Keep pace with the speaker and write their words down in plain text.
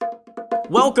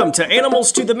Welcome to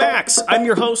Animals to the Max. I'm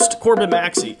your host, Corbin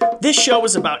Maxey. This show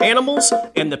is about animals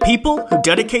and the people who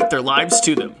dedicate their lives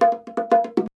to them.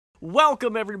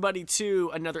 Welcome, everybody,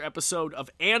 to another episode of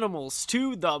Animals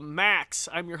to the Max.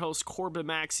 I'm your host, Corbin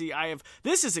Maxey.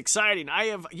 This is exciting. I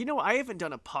haven't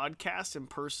done a podcast in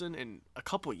person in a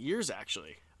couple of years,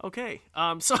 actually. Okay.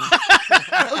 Okay.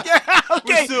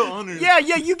 We're still honored. Yeah,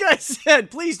 you guys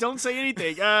said, please don't say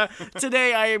anything.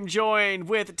 Today I am joined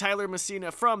with Tyler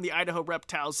Messina from the Idaho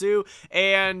Reptile Zoo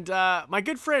and my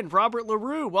good friend, Robert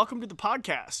LaRue. Welcome to the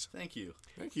podcast. Thank you.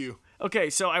 Thank you. Okay,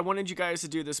 so I wanted you guys to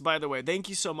do this, by the way. Thank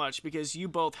you so much because you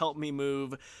both helped me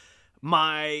move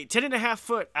my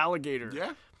 10.5-foot alligator.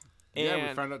 Yeah. And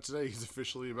we found out today he's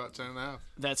officially about 10.5.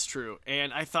 That's true.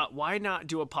 And I thought, why not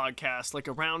do a podcast, like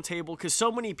a round table? Because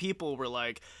so many people were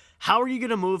like, how are you going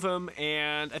to move him?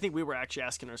 And I think we were actually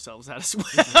asking ourselves that as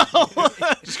well.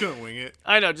 Just gonna wing it.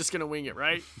 I know, just going to wing it,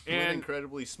 right? It went And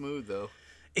incredibly smooth, though.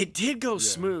 it did go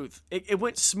smooth. It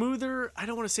went smoother. I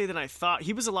don't want to say than I thought.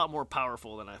 He was a lot more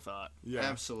powerful than I thought, Yeah.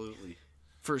 Absolutely.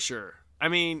 for sure. I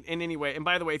mean, and anyway, and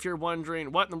by the way, if you're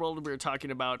wondering what in the world we were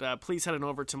talking about, please head on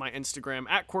over to my Instagram,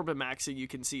 at Corbin Maxey. You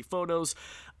can see photos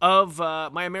of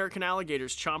my American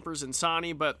alligators, Chompers and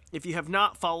Sonny. But if you have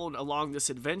not followed along this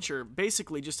adventure,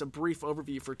 basically just a brief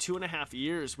overview. For 2.5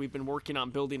 years, we've been working on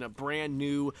building a brand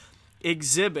new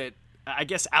exhibit, I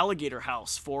guess, alligator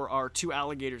house for our two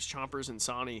alligators, Chompers and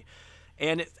Sonny.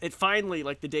 And it finally,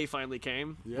 like the day finally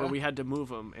came where we had to move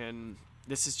them. And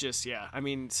this is just,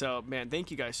 so, man, thank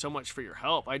you guys so much for your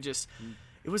help.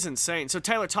 It was insane. So,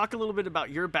 Tyler, talk a little bit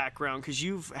about your background, because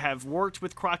you have worked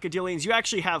with crocodilians. You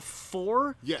actually have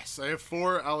 4? Yes, I have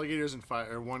 4 alligators and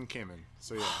 1 caiman.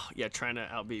 So yeah. Yeah, trying to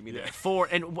outbeat me there. 4,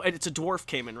 and it's a dwarf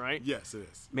caiman, right? Yes, it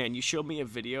is. Man, you showed me a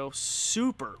video.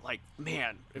 Super,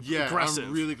 Yeah, aggressive.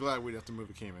 I'm really glad we'd have to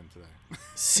move a caiman today.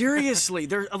 Seriously,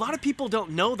 a lot of people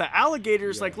don't know that.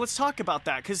 Alligators, let's talk about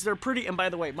that, because they're pretty. And by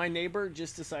the way, my neighbor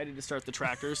just decided to start the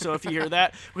tractor. So if you hear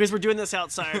that, because we're doing this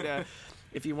outside,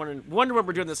 if you wonder when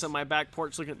we're doing this on my back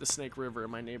porch looking at the Snake River,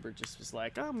 and my neighbor just was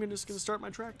like, oh, I'm just going to start my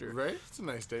tractor. Right? It's a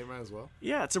nice day, might as well.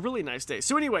 Yeah, it's a really nice day.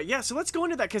 So anyway, so let's go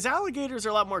into that, because alligators are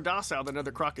a lot more docile than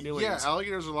other crocodilians. Yeah,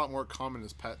 alligators are a lot more common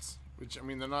as pets, which, I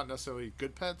mean, they're not necessarily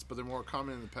good pets, but they're more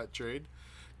common in the pet trade.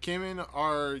 Caiman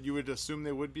are, you would assume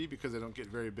they would be because they don't get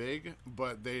very big,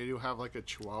 but they do have like a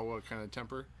Chihuahua kind of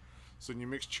temper. So when you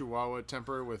mix Chihuahua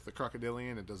temper with the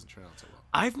crocodilian, it doesn't turn out so well.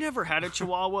 I've never had a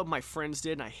Chihuahua. My friends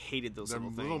did, and I hated those They're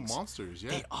little little things. monsters, yeah.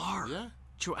 They are. Yeah.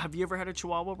 Have you ever had a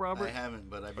Chihuahua, Robert? I haven't,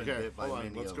 but I've been Okay, bit by hold on,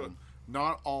 many let's of go. them.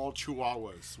 Not all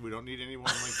Chihuahuas. We don't need anyone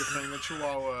like defending a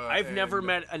Chihuahua. I've never and-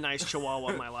 met a nice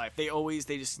Chihuahua in my life. They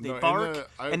No, bark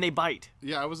and they bite.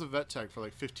 Yeah, I was a vet tech for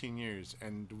like 15 years,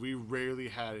 and we rarely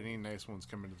had any nice ones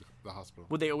come into the hospital.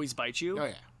 Would they always bite you? Oh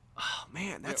yeah. Oh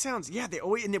man, that sounds. Yeah, they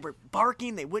always, and they were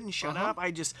barking. They wouldn't shut up.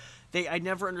 I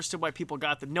never understood why people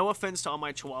got them. No offense to all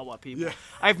my Chihuahua people. Yeah.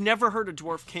 I've never heard a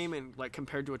dwarf caiman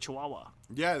compared to a Chihuahua.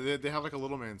 Yeah, they have like a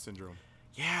little man syndrome.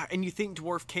 Yeah, and you think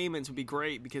dwarf caimans would be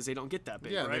great because they don't get that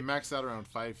big, Yeah, right? they max out around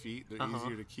 5 feet. They're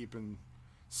easier to keep in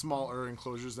smaller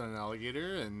enclosures than an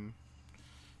alligator, and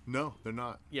no, they're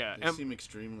not. Yeah, They seem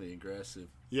extremely aggressive.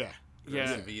 Yeah. Yeah.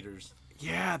 Aggressive eaters.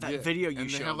 that video you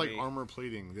and showed they have like me. armor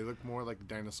plating. They look more like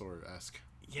dinosaur-esque.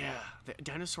 Yeah,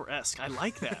 dinosaur-esque. I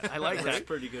like that. I like That's a that.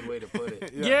 pretty good way to put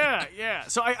it. Yeah.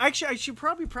 So I should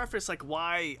probably preface like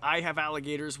why I have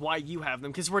alligators, why you have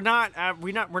them, because we're not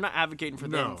advocating for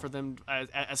them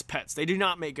as pets. They do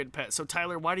not make good pets. So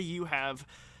Tyler, why do you have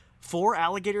 4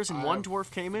 alligators and 1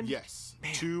 dwarf caiman? Yes.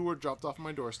 2 were dropped off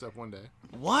my doorstep one day.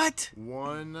 What?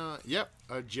 One,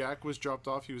 Jack was dropped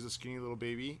off. He was a skinny little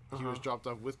baby. He was dropped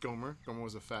off with Gomer. Gomer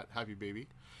was a fat, happy baby.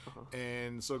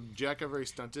 And so Jack got very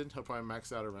stunted. He'll probably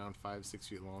max out around 5-6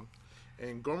 feet long.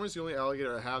 And Gomer's the only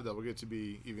alligator I have that will get to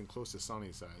be even close to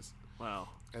Sonny's size. Wow.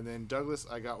 And then Douglas,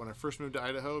 I got when I first moved to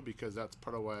Idaho, because that's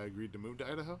part of why I agreed to move to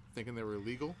Idaho, thinking they were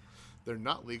legal. They're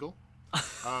not legal.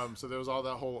 So there was all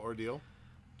that whole ordeal.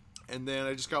 And then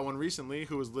I just got one recently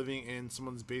who was living in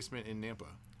someone's basement in Nampa.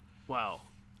 Wow.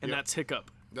 And Yep. that's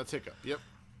Hiccup. That's Hiccup. Yep.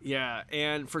 Yeah,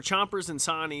 and for Chompers and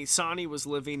Sonny was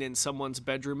living in someone's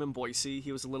bedroom in Boise.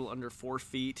 He was a little under 4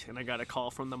 feet, and I got a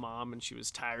call from the mom, and she was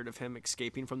tired of him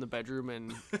escaping from the bedroom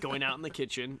and going out in the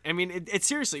kitchen. I mean, it's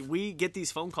seriously, we get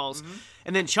these phone calls.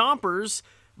 And then Chompers,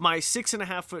 my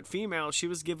 6.5-foot female, she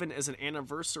was given as an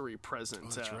anniversary present.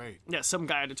 Oh, that's right. Yeah, some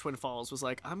guy at Twin Falls was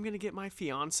like, I'm going to get my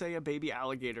fiance a baby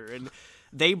alligator. And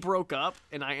they broke up,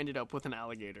 and I ended up with an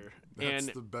alligator. That's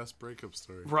and the best breakup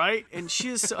story. Right? And she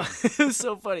is so, it was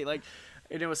so funny. Like,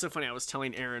 And it was so funny. I was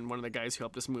telling Aaron, one of the guys who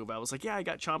helped us move, I was like, yeah, I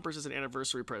got chompers as an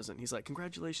anniversary present. He's like,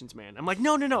 congratulations, man. I'm like,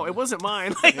 no, it wasn't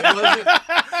mine. Like,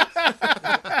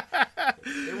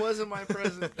 It wasn't my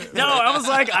present. no, I was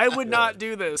like, I would not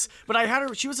do this. But I had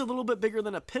her, she was a little bit bigger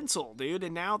than a pencil, dude.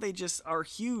 And now they just are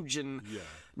huge. And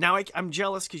now I'm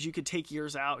jealous because you could take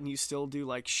yours out and you still do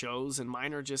like shows. And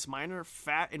mine are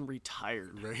fat and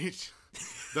retired. Right?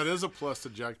 That is a plus to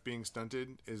Jack being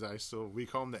stunted, is we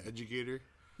call him the educator.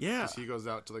 Yeah. Because he goes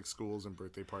out to like schools and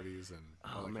birthday parties and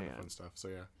all that kind of fun stuff. So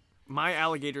yeah. My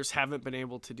alligators haven't been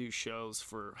able to do shows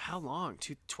for how long?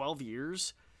 12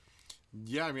 years?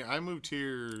 Yeah, I mean, I moved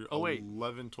here Oh, wait.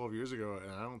 11, 12 years ago,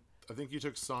 and I think you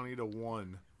took Sonny to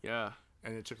one, Yeah.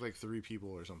 and it took like 3 people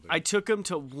or something. I took him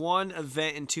to one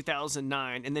event in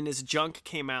 2009, and then his junk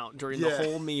came out during the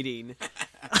whole meeting.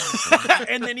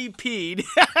 And then he peed.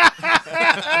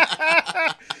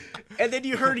 And then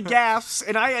you heard gaffs,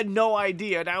 and I had no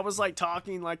idea. And I was like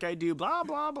talking like I do, blah,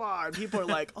 blah, blah. And people are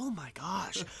like, oh my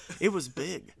gosh, it was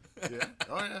big. Yeah?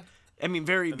 Oh, yeah. I mean,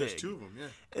 very And big. there's 2 of them,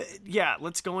 yeah. Yeah,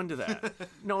 let's go into that.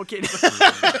 No kidding.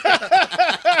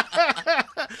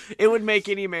 It would make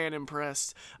any man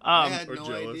impressed. I had or no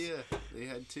jealous. idea. They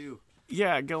had 2.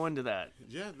 Yeah, go into that.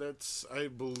 Yeah, I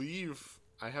believe,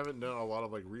 I haven't done a lot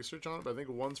of like research on it, but I think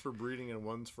one's for breeding and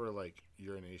one's for like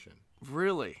urination.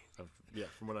 Really? Yeah,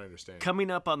 from what I understand.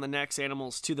 Coming up on the next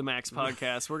Animals to the Max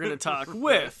podcast, we're going to talk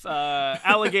with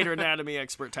alligator anatomy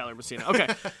expert Tyler Messina.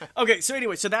 Okay. So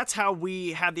anyway, so that's how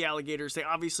we had the alligators.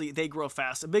 They grow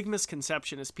fast. A big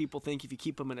misconception is people think if you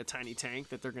keep them in a tiny tank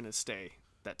that they're going to stay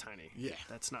that tiny. Yeah.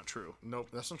 That's not true. Nope,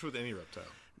 that's not true with any reptile.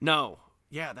 No.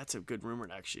 Yeah, that's a good rumor,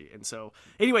 actually. And so,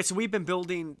 anyway, so we've been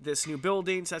building this new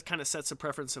building, so that kind of sets the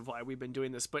preference of why we've been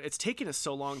doing this. But it's taken us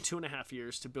so long, 2.5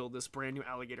 years, to build this brand new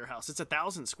alligator house. It's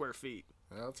 1,000 square feet.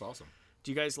 Yeah, that's awesome.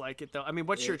 Do you guys like it, though? I mean,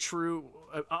 what's your true...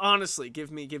 honestly,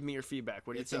 give me your feedback.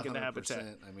 What do you think of the habitat?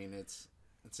 I mean, it's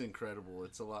incredible.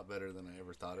 It's a lot better than I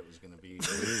ever thought it was going to be.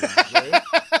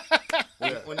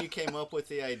 When you came up with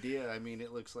the idea, I mean,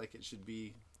 it looks like it should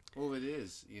be... Well, it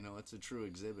is. You know, it's a true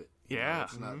exhibit. You know,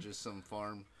 it's not just some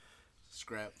farm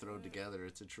scrap thrown together.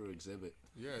 It's a true exhibit.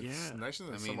 Yeah, it's nicer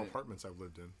than some apartments I've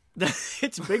lived in.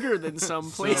 It's bigger than some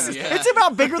places. yeah. It's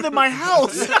about bigger than my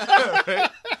house.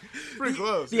 Pretty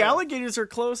close. The alligators are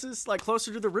closer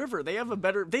to the river. The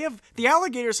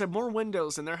alligators have more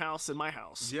windows in their house than my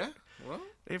house. Yeah, well,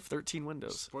 They have 13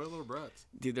 windows. spoiled little brats.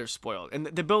 Dude, they're spoiled. And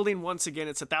the building, once again,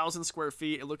 it's 1,000 square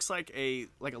feet. It looks like a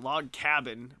log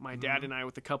cabin. My dad and I,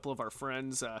 with a couple of our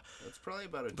friends, It's probably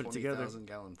about a Put it together.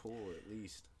 20,000-gallon pool at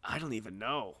least. I don't even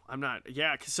know. I'm not.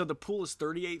 Yeah, so the pool is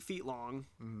 38 feet long,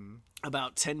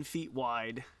 about 10 feet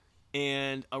wide,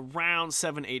 and around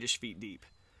 8-ish feet deep.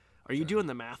 Are you doing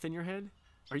the math in your head?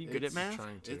 Are you good at math?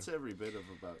 Trying to. It's every bit of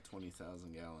about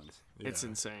 20,000 gallons. It's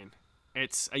insane.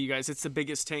 It's you guys. It's the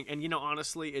biggest tank, and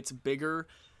honestly, it's bigger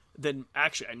than.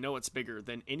 Actually, I know it's bigger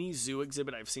than any zoo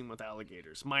exhibit I've seen with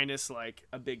alligators, minus like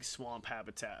a big swamp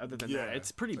habitat. Other than that,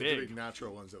 it's pretty like big. The big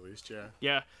natural ones, at least.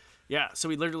 Yeah. Yeah. So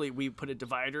we put a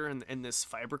divider in this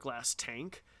fiberglass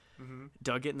tank,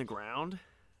 dug it in the ground,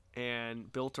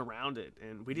 and built around it,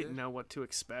 and we didn't know what to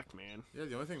expect, man. Yeah,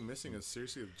 the only thing missing is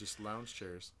seriously just lounge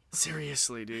chairs.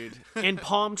 Seriously, dude. And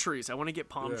palm trees. I want to get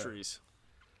palm trees.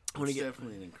 It's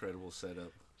definitely an incredible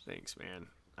setup. Thanks, man.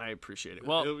 I appreciate it.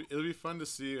 Well, it'll be fun to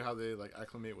see how they like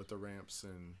acclimate with the ramps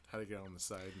and how to get on the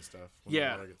side and stuff when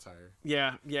Yeah. the water gets higher.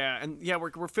 Yeah,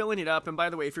 we're filling it up. And by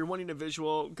the way, if you're wanting a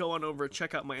visual, go on over,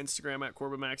 check out my Instagram at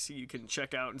CorbinMaxi. You can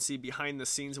check out and see behind the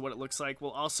scenes of what it looks like.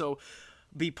 We'll also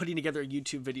be putting together a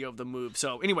YouTube video of the move.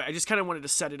 So anyway, I just kind of wanted to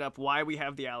set it up why we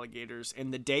have the alligators,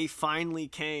 and the day finally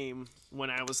came when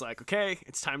I was like, okay,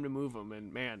 it's time to move them.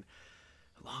 And man,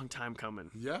 a long time coming.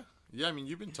 Yeah. I mean,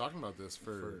 you've been talking about this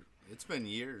for It's been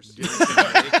years.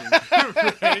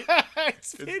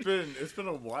 it's been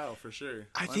a while for sure.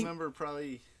 I remember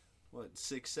probably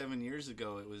 6-7 years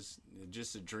ago, it was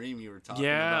just a dream. You were talking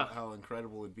about how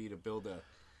incredible it would be to build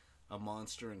a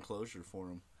monster enclosure for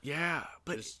them. Yeah,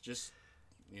 but just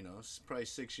it's probably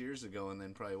 6 years ago, and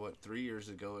then probably 3 years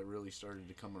ago it really started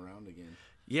to come around again.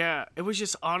 Yeah, it was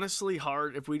just honestly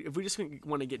hard. If we just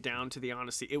want to get down to the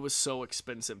honesty, it was so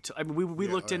expensive. I mean, we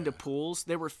looked into pools.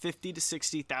 They were $50,000 to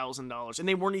 $60,000, and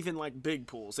they weren't even like big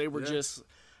pools. They were just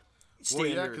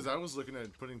standard. Well, yeah, because I was looking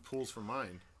at putting pools for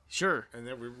mine. Sure. And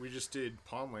then we just did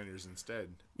pond liners instead.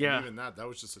 Yeah. And even that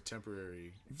was just a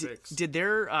temporary fix. Did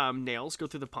their nails go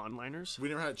through the pond liners? We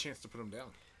never had a chance to put them down.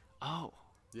 Oh.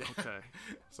 Yeah. Okay.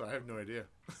 So I have no idea.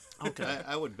 Okay.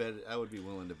 I would bet. I would be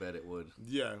willing to bet it would.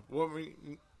 Yeah. Well, I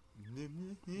mean,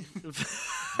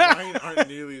 Mine aren't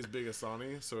nearly as big as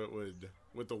Sonny, so it would,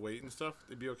 with the weight and stuff,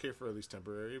 it'd be okay for at least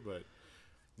temporary. But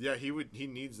yeah, he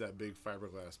needs that big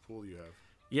fiberglass pool you have.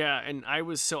 Yeah, and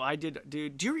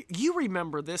dude, do you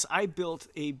remember this? I built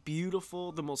a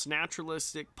beautiful, the most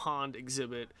naturalistic pond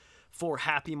exhibit for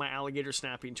Happy, my alligator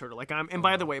snapping turtle. And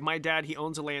by the way, my dad, he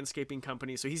owns a landscaping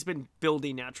company, so he's been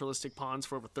building naturalistic ponds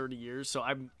for over 30 years. So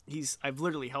I've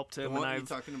literally helped him. Are you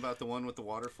talking about the one with the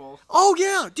waterfall? Oh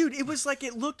yeah, dude, it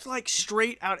looked like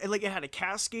straight out, like it had a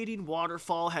cascading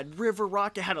waterfall, had river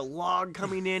rock, it had a log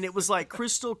coming in. It was like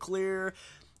crystal clear.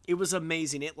 It was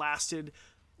amazing. It lasted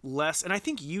less, and I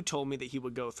think you told me that he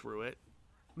would go through it.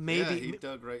 Maybe yeah, he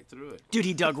dug right through it. Dude,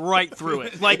 he dug right through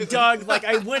it. Like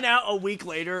I went out a week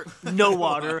later, no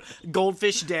water,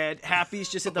 goldfish dead, Happy's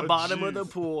just at the bottom of the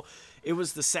pool. It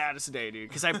was the saddest day, dude,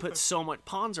 because I put so much.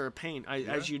 Ponds are a pain,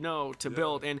 as you know, to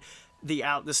build, and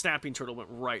the snapping turtle went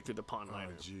right through the pond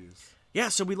liner. Oh, jeez. Yeah,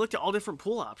 so we looked at all different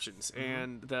pool options,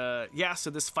 and so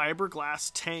this fiberglass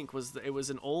tank was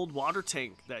an old water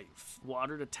tank that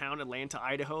watered a town, Atlanta,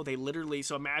 Idaho. They literally,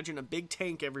 so imagine a big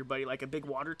tank, everybody, like a big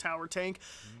water tower tank,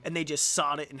 and they just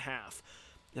sawed it in half.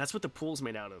 And that's what the pool's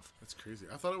made out of. That's crazy.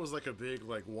 I thought it was like a big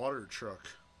water truck.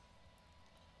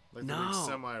 Like no, the big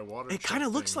semi-water truck. It kind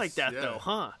of looks like that though,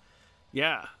 huh?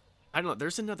 Yeah. I don't know.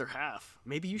 There's another half.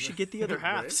 Maybe you should get the other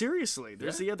half. Right? Seriously,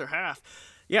 there's the other half.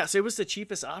 Yeah, so it was the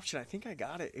cheapest option. I think I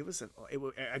got it.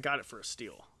 I got it for a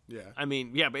steal. Yeah. I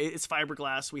mean, yeah, but it's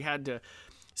fiberglass. We had to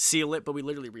seal it, but we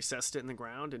literally recessed it in the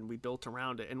ground and we built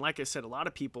around it. And like I said, a lot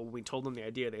of people, when we told them the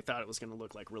idea, they thought it was going to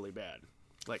look like really bad,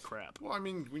 like crap. Well, I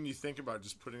mean, when you think about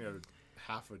just putting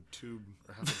half a tube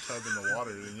or half a tub in the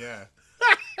water, then yeah.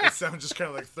 It sounds just kind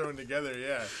of like thrown together,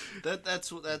 yeah.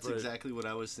 That's exactly what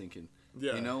I was thinking.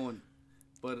 Yeah. You know,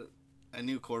 but I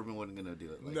knew Corbin wasn't going to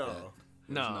do it like that.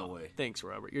 There's no way. Thanks,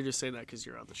 Robert. You're just saying that because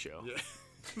you're on the show.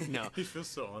 Yeah. No. He feels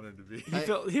so honored to be.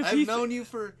 I've known you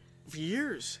for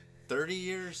years. 30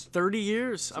 years? 30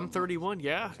 years. I'm 31,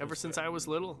 yeah. Ever since I was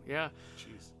little, yeah.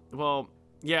 Jeez. Well,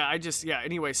 yeah,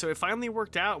 anyway, so it finally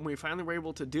worked out and we finally were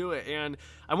able to do it. And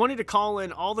I wanted to call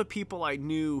in all the people I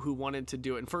knew who wanted to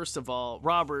do it. And first of all,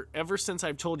 Robert, ever since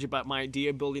I've told you about my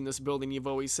idea of building this building, you've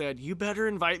always said, you better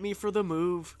invite me for the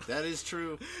move. That is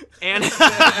true. And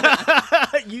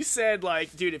you said,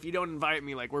 dude, if you don't invite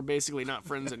me, we're basically not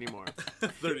friends anymore.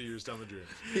 30 years down the drain.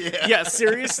 Yeah,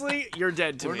 seriously, you're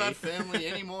dead to me. We're not family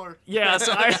anymore. Yeah,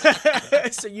 so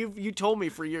so you told me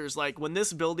for years, when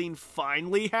this building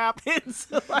finally happens,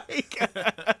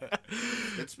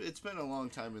 it's been a long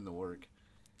time in the work.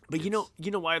 But you know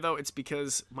why though? It's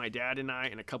because my dad and I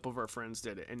and a couple of our friends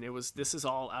did it, and it was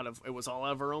all out of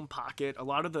our own pocket. A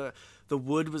lot of the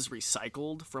wood was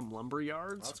recycled from lumber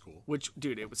yards. That's cool. Which,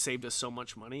 dude, it saved us so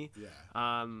much money. Yeah.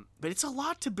 But it's a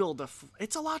lot to build a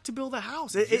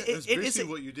house. It's basically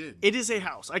what you did. It is a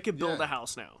house. I could build a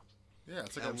house now. Yeah,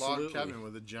 it's like a log cabin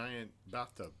with a giant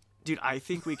bathtub. Dude, I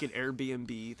think we could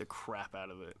Airbnb the crap out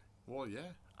of it. Well, yeah.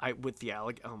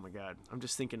 Oh my god, I'm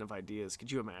just thinking of ideas.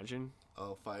 Could you imagine?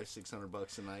 Oh,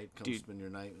 $500-600 a night. Come spend your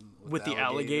night with the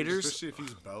alligators. Especially if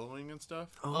he's bellowing and stuff.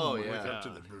 Oh yeah. Wake up to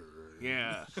the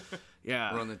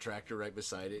yeah. Run the tractor right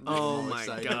beside it. Oh my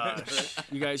gosh,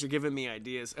 you guys are giving me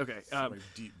ideas. Okay.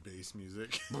 Deep bass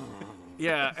music.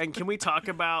 Yeah, and can we talk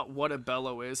about what a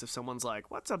bellow is? If someone's like,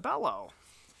 "What's a bellow?"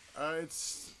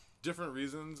 It's different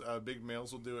reasons. Big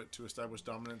males will do it to establish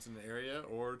dominance in the area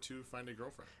or to find a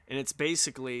girlfriend. And it's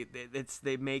basically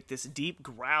they make this deep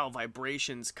growl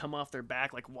vibrations come off their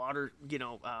back like water.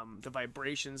 The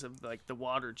vibrations of the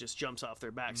water just jumps off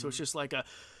their back. Mm-hmm. So it's just like a.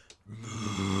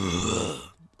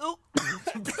 Oh,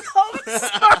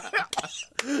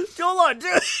 hold on,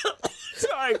 dude.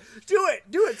 Sorry, do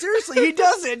it. Seriously, he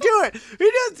does it. Do it.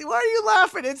 He does. Why are you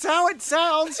laughing? It's how it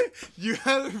sounds. You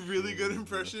had a really good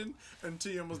impression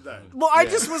until you almost died. Well, I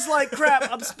just was like,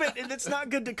 crap, I'm spitting. It's not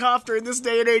good to cough during this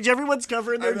day and age. Everyone's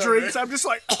covering their drinks. Right? I'm just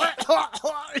like,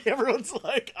 everyone's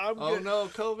like, I'm good. Oh no,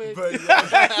 COVID. But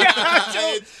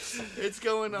it's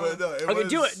going on. But no, okay,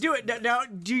 do it. Now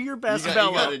do your best,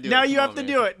 Bella. Now you have to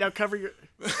do it. Now cover your.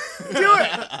 Do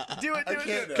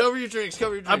it. Cover your drinks.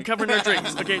 I'm covering our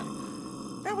drinks. Okay.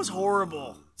 That was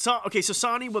horrible. So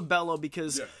Sonny would bellow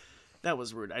because that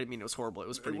was rude. I didn't mean it was horrible. It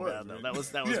was pretty bad though. That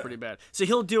was pretty bad. So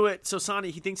he'll do it. So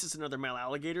Sonny, he thinks it's another male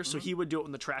alligator, so he would do it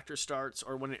when the tractor starts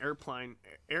or when an airplane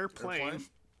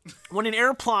when an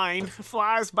airplane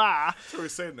flies by. That's what we're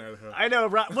saying there. I know,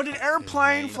 right? When an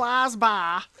airplane flies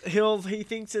by, he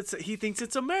thinks it's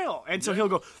a male, and so he'll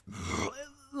go.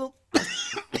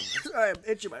 Sorry, I'm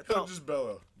itching my throat. He'll just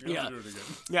bellow. You have to do it again.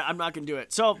 Yeah, I'm not gonna do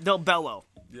it. So they'll bellow.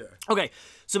 Yeah. Okay,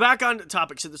 so back on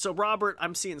topic. So Robert,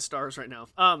 I'm seeing stars right now.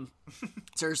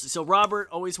 Seriously. So Robert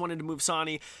always wanted to move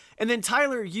Sonny, and then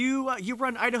Tyler, you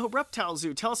run Idaho Reptile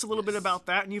Zoo. Tell us a little bit about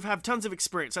that, and you've had tons of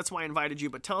experience. That's why I invited you.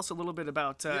 But tell us a little bit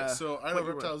about. So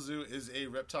Idaho Reptile Zoo is a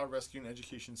reptile rescue and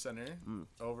education center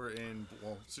over in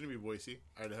soon to be Boise,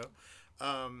 Idaho.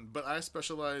 But I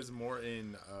specialize more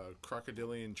in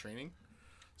crocodilian training.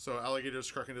 So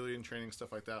alligators, crocodilian training,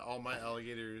 stuff like that. All my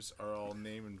alligators are all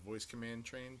name and voice command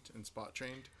trained and spot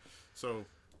trained. So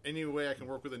any way I can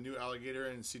work with a new alligator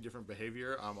and see different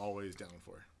behavior, I'm always down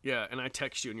for. Yeah, and I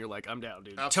text you and you're like, I'm down,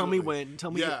 dude. Absolutely. Tell me when. Tell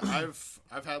me. Yeah,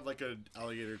 I've had like an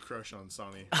alligator crush on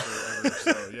Sonny forever.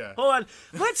 So yeah. Hold on.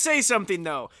 Let's say something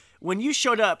though. When you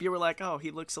showed up, you were like, "Oh,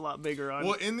 he looks a lot bigger on."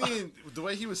 Well, in the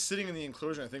way he was sitting in the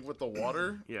enclosure, I think with the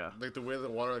water, yeah, like the way the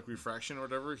water, like refraction or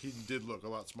whatever, he did look a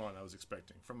lot smaller than I was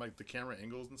expecting from like the camera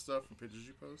angles and stuff and pictures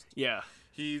you post. Yeah,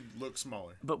 he looked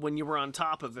smaller. But when you were on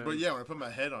top of him, but yeah, when I put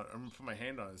my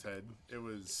hand on his head, it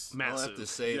was massive. I'll have to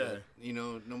say that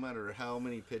no matter how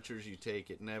many pictures you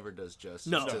take, it never does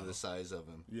justice to the size of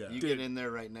him. Yeah, you get in there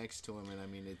right next to him, and I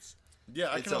mean it's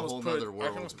I it's can a almost whole put nother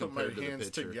world my compared to the hands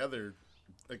picture. together.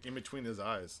 Like in between his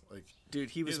eyes, like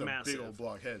dude, he was massive. A big old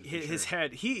block head. His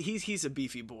head, he's a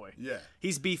beefy boy. Yeah,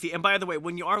 he's beefy. And by the way,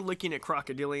 when you are looking at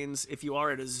crocodilians, if you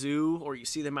are at a zoo or you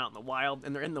see them out in the wild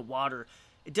and they're in the water,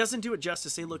 it doesn't do it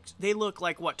justice. They look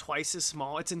like what, twice as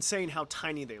small. It's insane how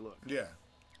tiny they look. Yeah.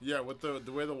 With the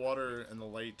way the water and the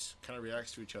light kind of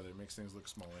reacts to each other, it makes things look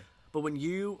smaller. But when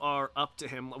you are up to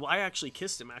him, well, I actually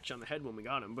kissed him on the head when we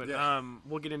got him. But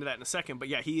we'll get into that in a second. But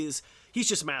yeah, he's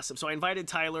just massive. So I invited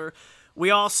Tyler. We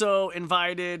also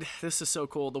invited, this is so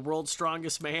cool, the world's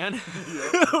strongest man,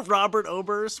 Robert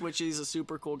Oberst, which is a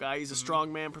super cool guy. He's a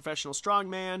strongman, professional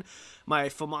strongman. My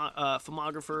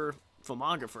filmographer,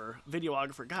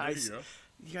 videographer, guys.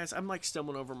 You guys, I'm like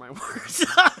stumbling over my words.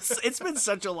 It's been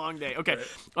such a long day. Okay.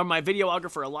 Right. My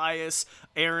videographer, Elias,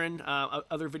 Aaron,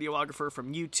 other videographer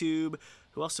from YouTube.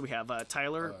 Who else do we have?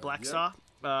 Tyler Blacksaw,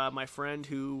 my friend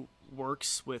who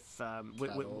works with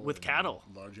cattle.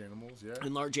 Large animals,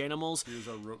 And large animals. He was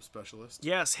our rope specialist.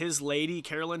 Yes, his lady,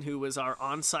 Carolyn, who was our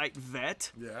on-site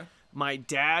vet. Yeah. My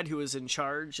dad, who was in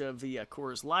charge of the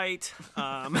Coors Light.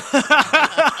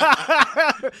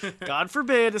 God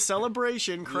forbid, a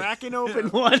celebration, cracking open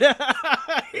one.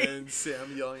 And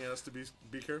Sam yelling at us to be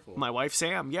careful. My wife,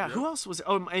 Sam. Yeah. Who else was?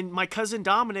 Oh, and my cousin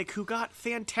Dominic, who got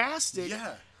fantastic.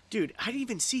 Yeah. Dude, I didn't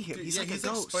even see him. He's like a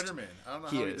ghost. Like Spider-Man. I don't know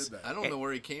how he did that. I don't know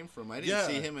where he came from. I didn't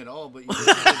see him at all. But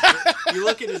you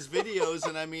look at his videos,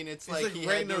 and I mean, it's like he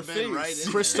had to have been right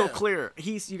in crystal clear.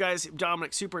 You guys,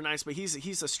 Dominic, super nice, but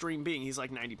he's a stream being. He's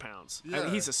like 90 pounds. Yeah. I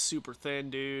mean, he's a super thin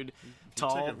dude,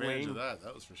 tall, took advantage lean. of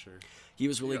that was for sure. He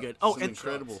was really good. Oh, and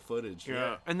incredible footage.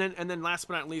 Yeah. And then last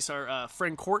but not least, our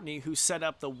friend Courtney, who set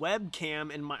up the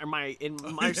webcam in my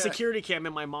security cam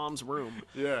in my mom's room.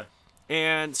 Yeah.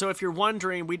 And so if you're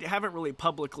wondering, we haven't really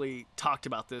publicly talked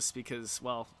about this because,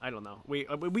 well, I don't know. We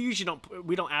usually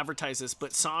don't advertise this,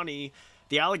 but Sonny,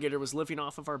 the alligator, was living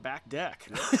off of our back deck.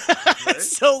 Yeah. Right?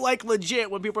 So like legit,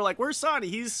 when people are like, "Where's Sonny?"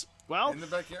 He's in the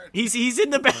backyard. He's in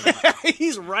the back.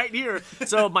 He's right here.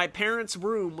 So my parents'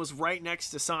 room was right next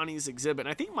to Sonny's exhibit.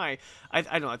 And I think I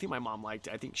don't know. I think my mom liked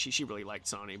it. I think she really liked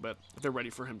Sonny, but they're ready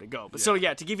for him to go. But so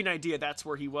yeah, to give you an idea, that's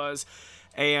where he was.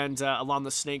 And along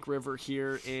the Snake River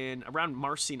here around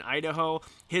Marsing, Idaho,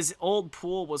 his old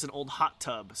pool was an old hot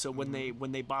tub. So when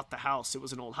they bought the house, it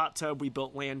was an old hot tub. We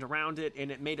built land around it, and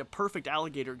it made a perfect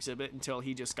alligator exhibit until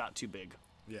he just got too big.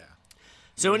 Yeah.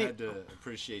 So you had to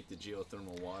appreciate the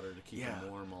geothermal water to keep him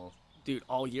warm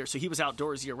all year. So he was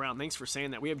outdoors year round. Thanks for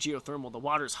saying that. We have geothermal. The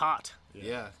water's hot.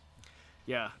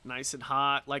 Yeah, nice and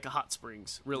hot, like a hot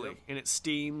springs, really. Yep. And it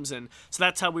steams, and so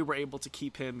that's how we were able to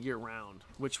keep him year-round,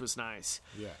 which was nice.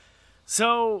 Yeah.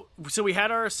 So we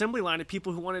had our assembly line of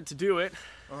people who wanted to do it.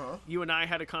 Uh-huh. You and I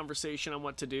had a conversation on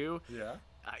what to do. Yeah.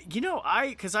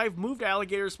 Because I've moved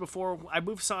alligators before. I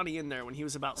moved Sonny in there when he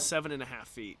was about 7.5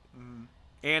 feet. Mm-hmm.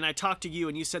 And I talked to you,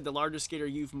 and you said the largest gator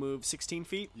you've moved 16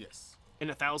 feet? Yes. And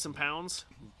 1,000 pounds?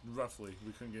 Roughly.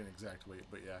 We couldn't get an exact weight,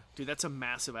 but yeah. Dude, that's a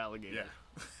massive alligator.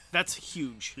 Yeah. That's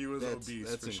huge. He was obese.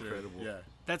 That's for incredible. Sure. Yeah.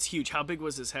 That's huge. How big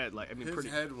was his head? His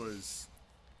head was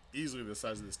easily the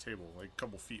size of this table, like a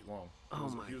couple feet long.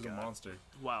 He was a monster.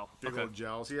 Wow. Big old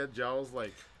jowls. He had jowls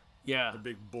like a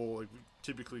big bull. Like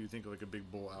typically you think of like a big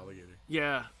bull alligator.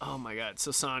 Yeah. Oh my God.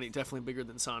 So Sonny, definitely bigger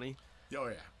than Sonny. Oh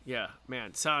yeah. Yeah,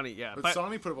 man, Sonny. Yeah. But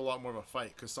Sonny put up a lot more of a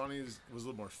fight because Sonny was a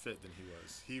little more fit than he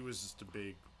was. He was just a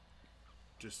big,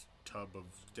 tub of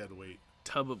dead weight.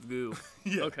 Tub of goo.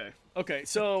 Yeah. Okay.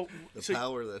 So the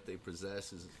power that they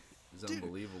possess is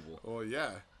unbelievable. Oh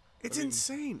yeah. It's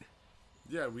insane.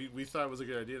 Yeah, we thought it was a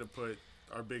good idea to put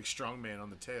our big strong man on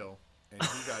the tail, and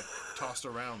he got tossed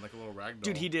around like a little rag doll.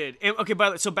 Dude, he did. And, okay, by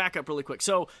the way, so back up really quick.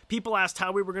 So people asked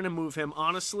how we were going to move him.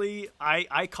 Honestly,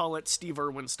 I call it Steve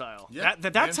Irwin style. Yeah,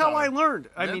 That's how I learned.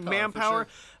 I mean, manpower. manpower.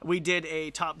 Sure. We did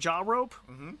a top jaw rope.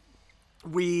 Mm-hmm.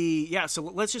 So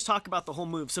let's just talk about the whole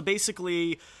move. So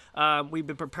basically, we've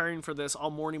been preparing for this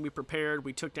all morning. We prepared.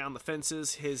 We took down the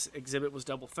fences. His exhibit was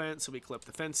double fence, so we clipped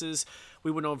the fences. We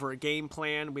went over a game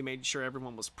plan. We made sure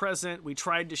everyone was present. We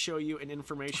tried to show you an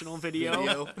informational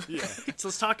video. Yeah. So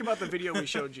let's talk about the video we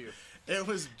showed you. It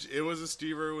was a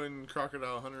Steve Irwin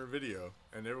crocodile hunter video,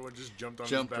 and everyone just jumped his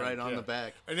back. Right on the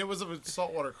back. And it was a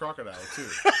saltwater crocodile too.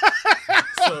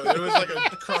 So it was like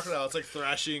a crocodile. It's like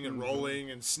thrashing and rolling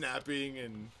and snapping,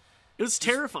 and It was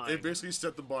terrifying. it basically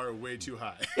set the bar way too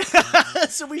high.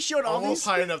 So we showed all Almost these.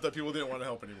 high enough that people didn't want to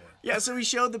help anymore. Yeah, so we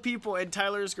showed the people, and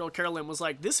Tyler's girl Carolyn was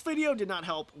like, "This video did not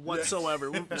help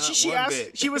whatsoever." She one asked,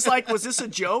 bit. she was like, "Was this a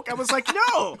joke?" I was like,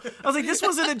 "No." I was like, "This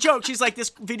wasn't a joke." She's like,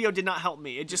 "This video did not help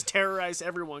me. It just terrorized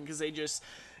everyone because they just,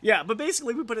 yeah." But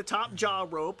basically, we put a top jaw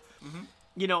rope. Mm-hmm.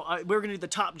 You know, we were gonna do the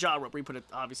top jaw rope. We put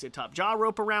obviously a top jaw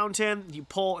rope around him. You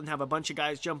pull and have a bunch of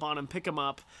guys jump on him, pick him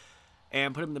up,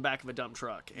 and put him in the back of a dump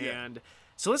truck. Yeah. And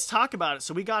so let's talk about it.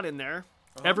 So we got in there.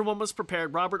 Everyone was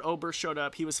prepared. Robert Ober showed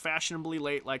up. He was fashionably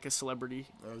late, like a celebrity.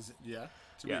 That was to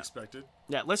be Yeah. expected.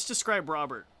 Yeah, let's describe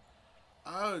Robert.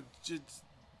 Just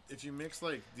if you mix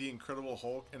like the Incredible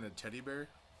Hulk and a teddy bear,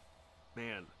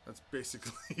 Man. that's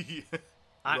basically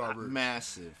I- Robert.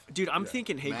 Massive. Dude, I'm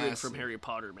thinking Hagrid Massive. from Harry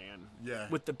Potter, man. Yeah.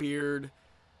 With the beard.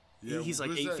 He's like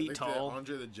who's 8 that? feet Like tall. the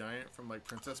Andre the Giant from like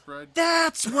Princess Bride.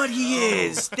 That's what he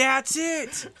is. That's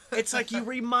it. It's like you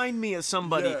remind me of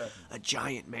somebody. Yeah. A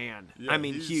giant man. Yeah, I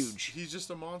mean, he's huge. He's just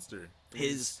a monster.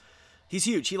 He's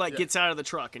huge. He like Yeah. gets out of the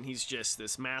truck and he's just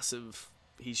this massive.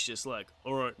 He's just like,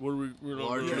 all right, what are we? We're not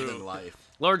Larger gonna do?" than life.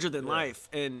 Larger than life,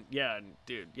 and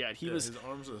dude, he Yeah, was his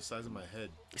arms are the size of my head.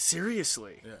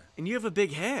 seriously. Yeah. And you have a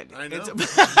big head. I know.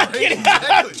 Exactly.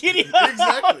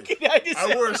 Exactly.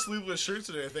 I wore a sleeveless shirt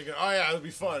today thinking, oh yeah, it'll be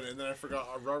fun. And then I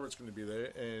forgot Robert's going to be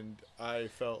there. And I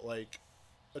felt like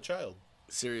a child.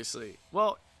 Seriously.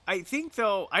 Well, I think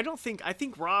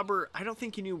Robert, I don't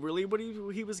think he knew really what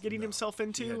he was getting himself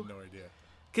into. He had no idea.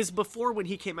 Because before, when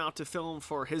he came out to film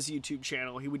for his YouTube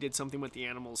channel, we did something with the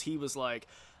animals. He was like,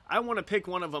 I want to pick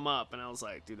one of them up. And I was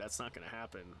like, dude, that's not going to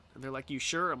happen. And they're like, you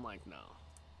sure? I'm like, no,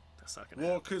 that's not going to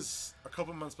Well, happen. because a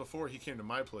couple months before he came to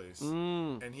my place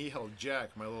and he held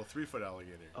Jack, my little 3-foot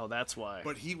alligator. Oh, that's why.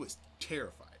 But he was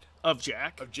terrified Of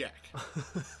Jack? of Jack.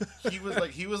 he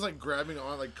was like grabbing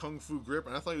on like kung fu grip,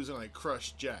 and I thought he was gonna like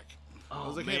crush Jack. I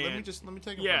was like, hey, let me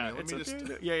take him Yeah, from you. it's Let me okay.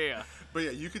 just. Yeah. But yeah,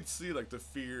 you could see like the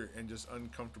fear and just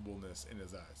uncomfortableness in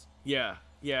his eyes. Yeah.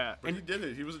 But And he did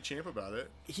it. He was a champ about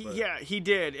it. but- he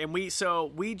did. And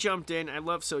we jumped in.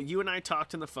 So you and I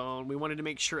talked on the phone. We wanted to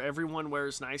make sure everyone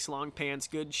wears nice long pants,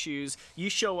 good shoes. You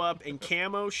show up in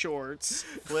camo shorts,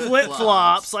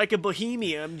 flip-flops like a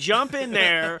bohemian, jump in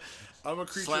there. I'm a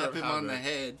creature Slap of him habit. on the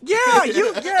head.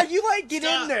 You like get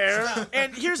in there.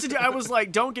 And here's the deal. I was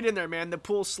like, don't get in there, man. The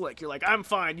pool's slick. You're like, I'm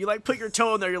fine. You like put your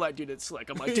toe in there. You're like, dude, it's slick.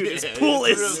 I'm like, dude, his pool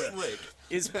it's is real slick.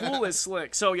 his pool is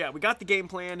slick. So yeah, we got the game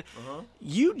plan.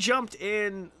 You jumped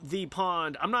in the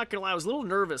pond. I'm not gonna lie, I was a little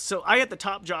nervous. So I had the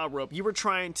top jaw rope. You were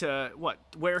trying to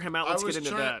wear him out. Let's get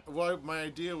into that. Well, my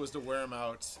idea was to wear him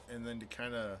out and then to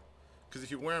kind of, because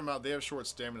if you wear him out, they have short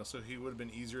stamina, so he would have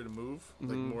been easier to move,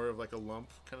 like more of like a lump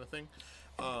kind of thing.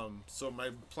 So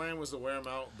my plan was to wear him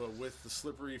out, but with the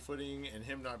slippery footing and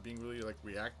him not being really like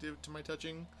reactive to my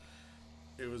touching,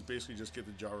 it was basically just get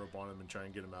the jaw rope on him and try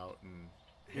and get him out and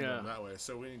handle him that way.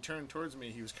 So when he turned towards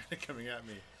me, he was kind of coming at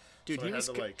me. Dude, so he I had was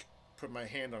to like put my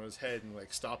hand on his head and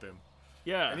like stop him.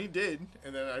 Yeah. And he did,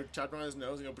 and then I tapped on his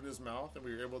nose and he opened his mouth, and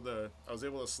I was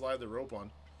able to slide the rope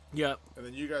on. Yep. And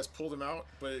then you guys pulled him out,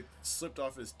 but it slipped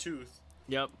off his tooth,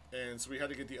 Yep. and so we had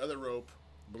to get the other rope,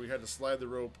 but we had to slide the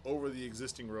rope over the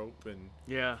existing rope and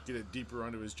Yeah. get it deeper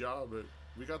onto his jaw, but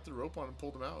we got the rope on and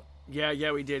pulled him out.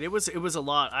 Yeah, we did. It was a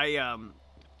lot. We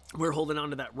were holding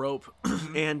onto that rope,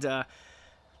 and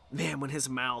man, when his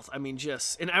mouth, I mean,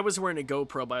 and I was wearing a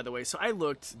GoPro, by the way, so I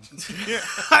looked.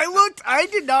 I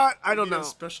did not. I don't He know. had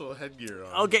special headgear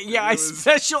on. Okay, yeah, I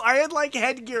had like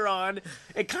headgear on.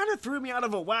 It kind of threw me out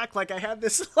of a whack. Like I had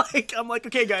this, I'm like,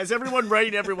 okay, guys, everyone ready?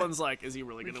 And everyone's like, is he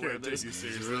really gonna wear Can't take this? you He's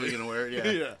seriously. really gonna wear it.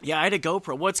 Yeah. Yeah. Yeah, I had a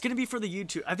GoPro. Well, it's gonna be for the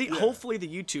YouTube. I think hopefully the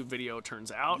YouTube video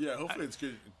turns out. Yeah, hopefully it's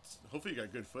good. Hopefully you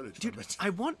got good footage Dude, from it.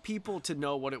 I want people to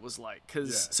know what it was like, because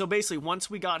Yeah. so basically once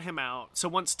we got him out,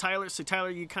 Tyler,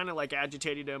 you kind of like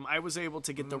agitated him. I was able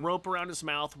to get the rope around his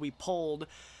mouth. We pulled,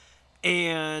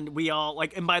 And we all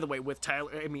like, and by the way, with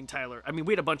Tyler,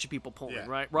 we had a bunch of people pulling,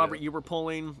 right? Robert, you were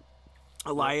pulling.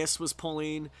 Elias was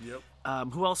pulling. Yep.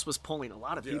 Who else was pulling? A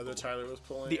lot of people. The other Tyler was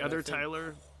pulling. The other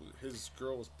Tyler. His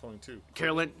girl was pulling too.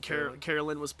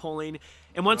 Carolyn was pulling.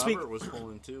 And once Robert was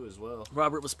pulling too as well.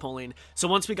 Robert was pulling. So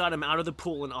once we got him out of the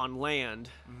pool and on land,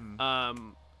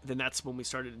 then that's when we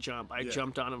started to jump. I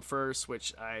jumped on him first,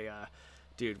 which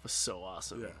dude, was so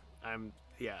awesome.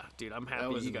 Dude, I'm happy that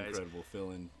was you an guys. Incredible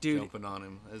feeling, dude, jumping on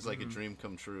him. It was like a dream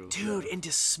come true. Dude, and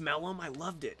to smell him, I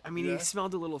loved it. I mean, he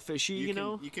smelled a little fishy, you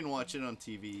know? You can watch it on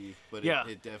TV, but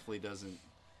it definitely doesn't.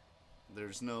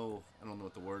 There's no, I don't know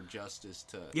what the word, justice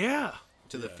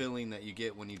to the feeling that you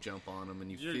get when you jump on them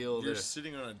and you're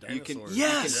sitting on a dinosaur. You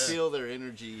can feel their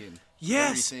energy and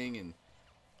everything, and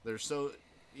they're so,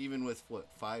 even with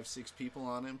 5-6 people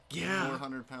on him,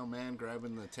 400-pound man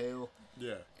grabbing the tail,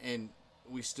 and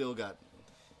we still got.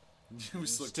 You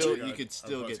could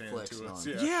still get flexed on.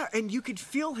 Yeah, and you could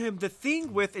feel him. The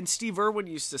thing with, and Steve Irwin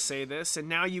used to say this, and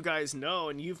now you guys know,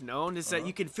 and you've known, is that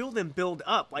you could feel them build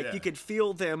up. Like, you could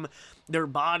feel their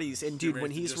bodies. And, dude,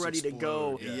 when he's ready to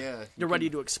go, you're ready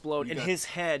to explode. And his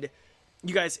head,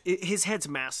 you guys, his head's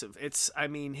massive.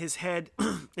 His head,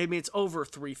 it's over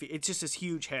 3 feet. It's just this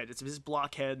huge head. It's his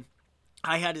block head.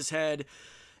 I had his head.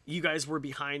 You guys were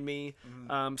behind me.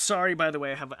 Sorry, by the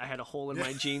way, I had a hole in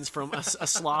my jeans from a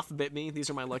sloth bit me. These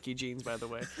are my lucky jeans, by the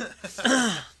way.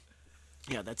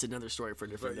 Yeah, that's another story for a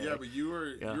different day. Yeah, but you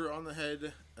were on the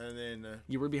head, and then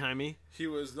you were behind me. He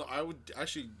was. No, I would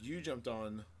actually. You jumped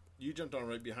on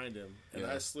right behind him, and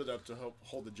I slid up to help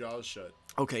hold the jaws shut.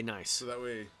 Okay, nice. So that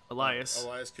way, Elias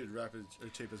could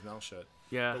tape his mouth shut.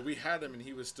 Yeah. But we had him, and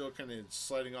he was still kind of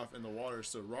sliding off in the water,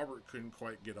 so Robert couldn't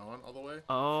quite get on all the way.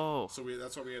 Oh. So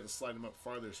that's why we had to slide him up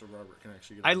farther so Robert can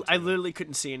actually get on. I literally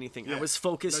couldn't see anything. Yeah. I was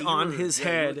focused on his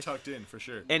head. You were tucked in, for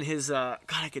sure. And his, God,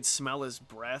 I could smell his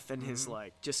breath and his,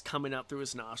 just coming up through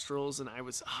his nostrils, and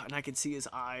I could see his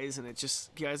eyes, and it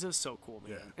just, guys, it was so cool,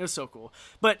 man. Yeah. It was so cool.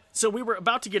 But, so we were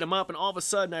about to get him up, and all of a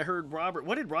sudden I heard Robert,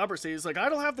 what did Robert say? He's like, I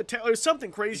don't have the tail. It was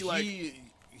something crazy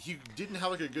He didn't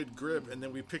have, a good grip, and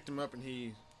then we picked him up,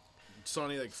 and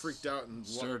Sonny freaked out and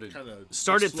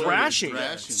started thrashing,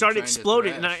 started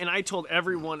exploding, and I told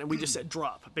everyone, and we just said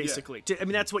drop, basically. Yeah.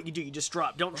 That's what you do. You just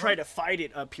drop. Don't try to fight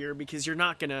it up here because you're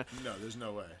not gonna. No, there's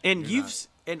no way. And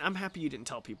and I'm happy you didn't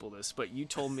tell people this, but you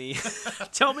told me.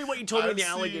 Tell me what you told me in the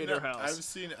alligator house. I've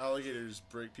seen alligators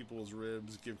break people's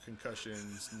ribs, give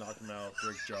concussions, knock them out,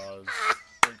 break jaws,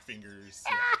 break fingers.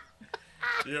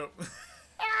 Yeah. Yep.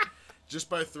 Just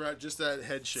by just that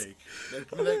head shake,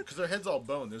 because their head's all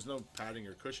bone. There's no padding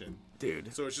or cushion,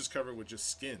 dude. So it's just covered with just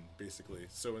skin, basically.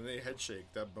 So when they head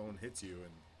shake, that bone hits you,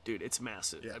 and dude, it's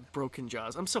massive. Yeah. Broken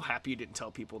jaws. I'm so happy you didn't tell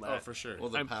people that. Oh, for sure. Well,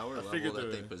 the power level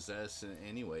that they possess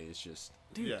anyway is just.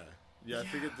 Dude. Yeah. I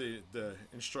figured the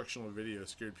instructional video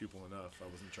scared people enough. I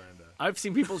wasn't trying to. I've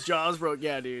seen people's jaws broke.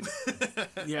 Yeah, dude.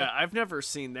 Yeah, I've never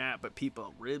seen that, but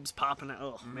people ribs popping out.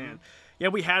 Oh man. Yeah,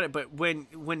 we had it, but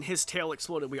when his tail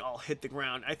exploded, we all hit the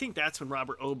ground. I think that's when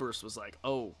Robert Oberst was like,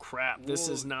 "Oh crap, this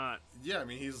is not." Yeah, I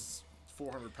mean he's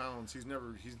 400 pounds. He's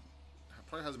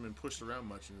probably hasn't been pushed around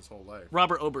much in his whole life.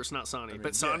 Robert Oberst, not Sonny,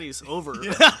 but Sonny's over.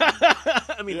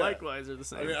 I mean, likewise, they're the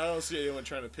same. I mean, I don't see anyone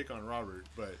trying to pick on Robert,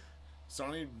 but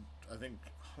Sonny, I think,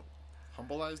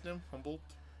 humbled.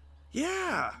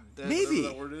 Yeah, maybe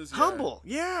that word is. Humble.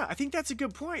 Yeah, I think that's a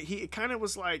good point. He kind of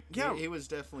was like, he was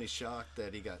definitely shocked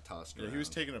that he got tossed around. He was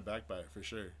taken aback by it for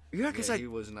sure. Yeah, because he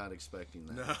was not expecting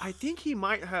that. No. I think he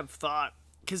might have thought,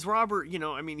 because Robert,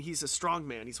 he's a strong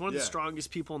man. He's one of the strongest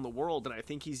people in the world, and I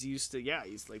think he's used to,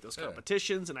 he's like those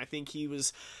competitions, and I think he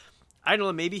was, I don't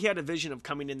know, maybe he had a vision of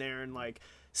coming in there and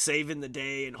saving the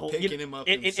day and picking him up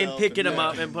and picking him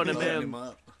up and putting him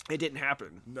in. It didn't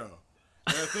happen. No.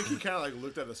 And I think he kind of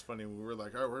looked at us funny when we were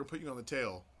like, all right, we're going to put you on the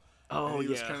tail. Oh, and he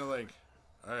was kind of like,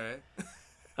 all right.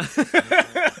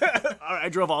 All right, I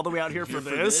drove all the way out here for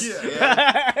this.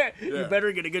 You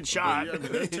better get a good shot. But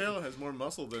their tail has more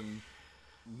muscle than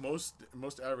most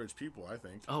average people, I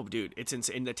think. Oh, dude, it's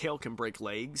insane. The tail can break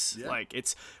legs. Yeah.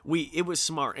 It was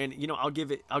smart, and I'll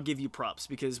give you props,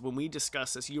 because when we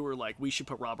discussed this, you were like, we should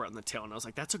put Robert on the tail, and I was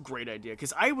like, that's a great idea,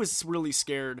 because I was really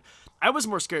scared. I was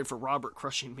more scared for Robert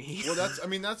crushing me. Well, that's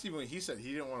even what he said.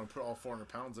 He didn't want to put all 400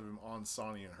 pounds of him on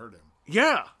Sonny and hurt him.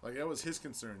 Yeah, that was his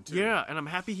concern too. Yeah, and I'm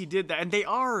happy he did that, and they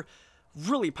are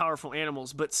really powerful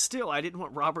animals, but still, I didn't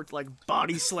want Robert to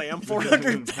body slam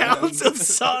 400 pounds of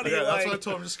Sonny. Yeah, that's why I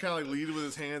told him just kind of lead with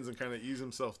his hands and kind of ease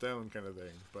himself down, kind of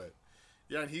thing. But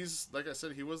yeah, and he's, like I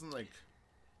said, he wasn't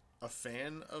a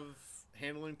fan of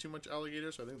handling too much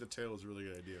alligator, so I think the tail was a really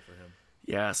good idea for him.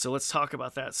 Yeah, so let's talk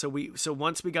about that. So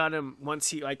once we got him,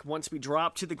 once we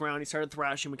dropped to the ground, he started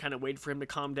thrashing. We kind of waited for him to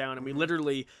calm down, and we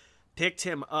literally picked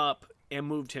him up and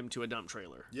moved him to a dump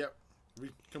trailer. Yep. We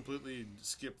completely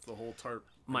skipped the whole tarp.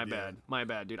 My bad,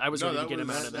 dude. I was ready to get him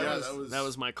out of there. That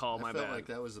was my call. My bad. I felt like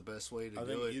that was the best way to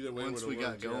do it. Either way, once we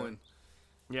got going.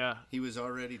 Yeah. He was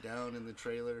already down in the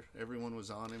trailer. Everyone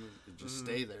was on him. Just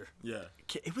stay there. Yeah.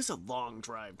 It was a long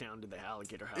drive down to the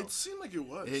alligator house. It seemed like it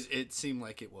was. It seemed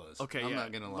like it was. Okay, I'm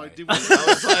not going to lie. Like, I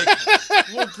was like,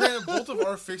 well, granted, both of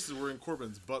our faces were in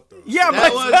Corbin's butt, though. Yeah,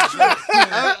 that was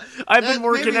I've been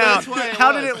working out.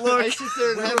 How did it look? I sit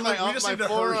there and had my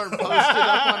forearm posted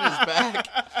up on his back.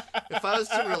 If I was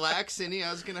to relax any,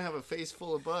 I was going to have a face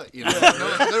full of butt. You know,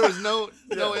 there was no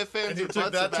ifs, ands, or buts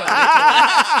about it.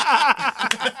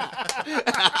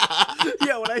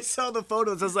 Yeah, when I saw the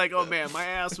photos, I was like, "Oh man, my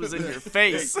ass was in your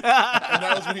face." And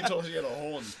that was when he told you he had a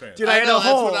hole in his pants. Dude, I had a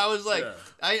hole. That's what I was like.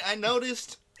 Yeah. I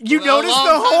noticed. You noticed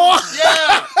the hole?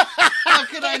 Yeah. How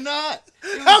could I not?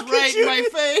 It was right in my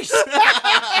face.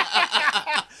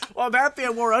 Well, that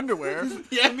fan wore underwear.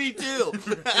 Yeah, me too.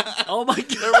 Oh my god.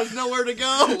 There was nowhere to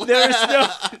go. There's no.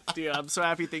 Dude, I'm so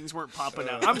happy things weren't popping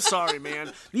out. I'm sorry,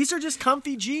 man. These are just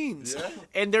comfy jeans,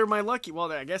 and they're my lucky.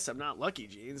 Well, I guess I'm not lucky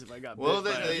jeans if I got. Well,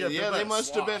 bit they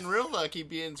must have been real lucky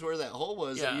being where that hole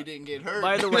was, that you didn't get hurt.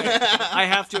 By the way, I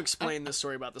have to explain this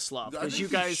story about the sloth because you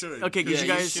guys. Okay, because you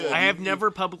guys. I have never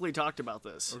publicly talked about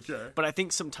this. Okay. But I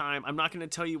think sometime I'm not going to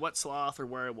tell you what sloth or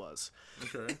where it was.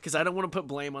 Okay. Because I don't want to put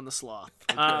blame on the sloth.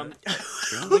 Okay.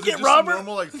 Look at Robert.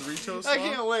 Normal like 3-toed sloth? I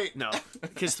can't wait. No,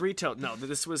 because 3-toed. No,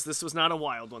 this was not a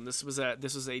wild one. This was a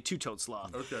 2-toed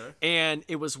sloth. Okay. And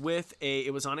it was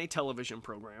on a television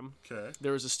program. Okay.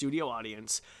 There was a studio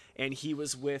audience, and he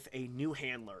was with a new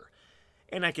handler.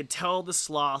 And I could tell the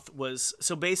sloth was...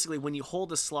 So basically, when you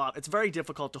hold a sloth, it's very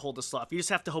difficult to hold a sloth. You just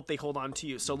have to hope they hold on to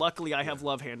you. So luckily, I have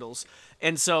love handles.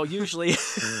 And so usually,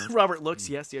 Robert looks,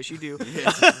 yes, you do.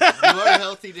 Yeah. You are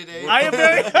healthy today. I am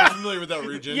very... I'm familiar with that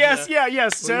region. Yes.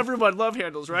 So everyone, love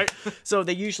handles, right? So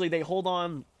they hold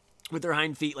on with their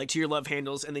hind feet, like to your love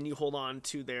handles, and then you hold on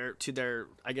to their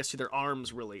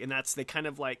arms, really. And they kind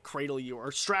of like cradle you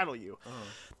or straddle you.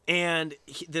 And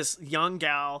this young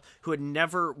gal who had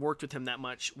never worked with him that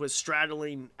much was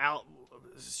straddling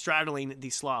the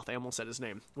sloth. I almost said his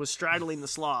name. Was straddling the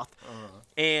sloth,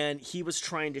 and he was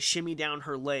trying to shimmy down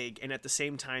her leg, and at the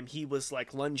same time he was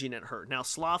like lunging at her. Now,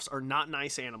 sloths are not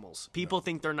nice animals. People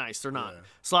think they're nice. They're not. Yeah.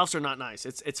 Sloths are not nice.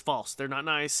 It's false. They're not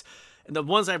nice. And the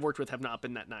ones I've worked with have not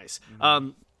been that nice.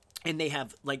 Mm-hmm. And they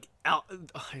have I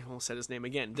almost said his name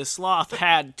again. The sloth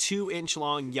had 2-inch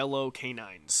long yellow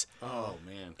canines. Oh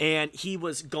man! And he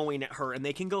was going at her, and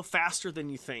they can go faster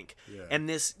than you think. Yeah. And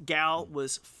this gal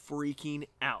was freaking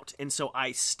out. And so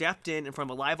I stepped in front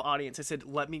of a live audience. I said,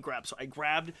 "Let me grab." So I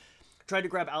tried to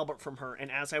grab Albert from her,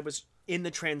 and as I was in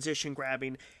the transition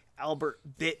grabbing, Albert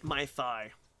bit my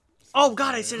thigh. Oh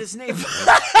God! I said his name.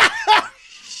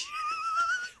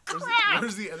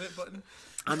 Where's the edit button?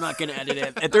 I'm not going to edit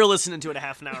it. If they're listening to it a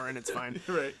half an hour and it's fine.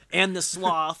 Right. And the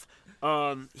sloth,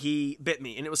 he bit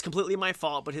me. And it was completely my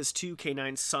fault, but his 2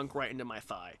 canines sunk right into my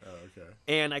thigh. Oh, okay.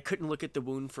 And I couldn't look at the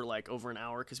wound for like over an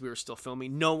hour because we were still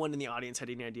filming. No one in the audience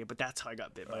had any idea, but that's how I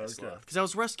got bit by a sloth. Because I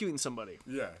was rescuing somebody.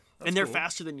 Yeah. And they're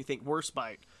faster than you think. Worst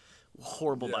bite.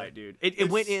 Horrible bite, dude. It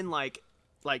went in like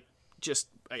just...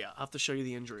 I'll have to show you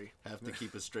the injury. Have to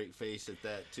keep a straight face at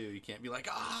that too. You can't be like,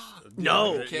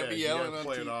 no, you can't be yelling on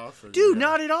play it off, dude,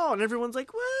 not at all. And everyone's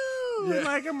like, woo, and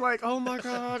I'm like, oh my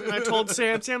god. And I told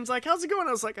Sam's like, how's it going?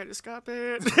 I was like, I just got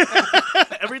bit.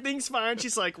 Everything's fine.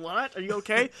 She's like, what? Are you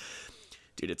okay?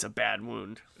 Dude, it's a bad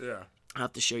wound. Yeah. I'll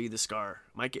have to show you the scar.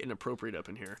 Might get inappropriate up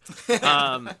in here.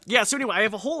 So anyway, I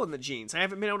have a hole in the jeans. I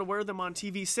haven't been able to wear them on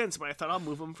TV since, but I thought I'll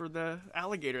move them for the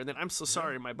alligator. And then I'm so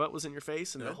sorry. My butt was in your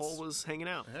face and the hole was hanging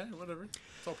out. Hey, whatever.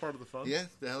 It's all part of the fun. Yeah,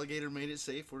 the alligator made it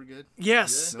safe. We're good.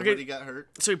 Yes. Yeah, nobody got hurt.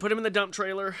 So we put him in the dump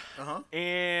trailer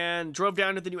and drove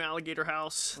down to the new alligator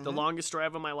house, the longest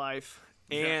drive of my life.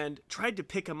 And tried to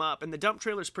pick him up. And the dump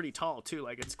trailer's pretty tall, too.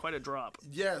 Like, it's quite a drop.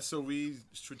 Yeah, so we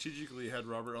strategically had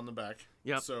Robert on the back.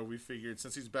 Yep. So we figured,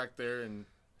 since he's back there and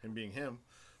him being him,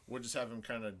 we'll just have him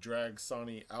kind of drag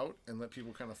Sonny out and let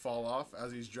people kind of fall off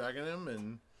as he's dragging him.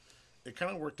 And it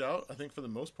kind of worked out, I think, for the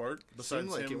most part. Besides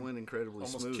seemed like him it went incredibly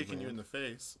almost smooth, kicking you in the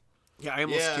face. Yeah, I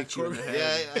almost kicked you in the head.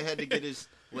 Yeah, I had to get his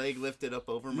leg lifted up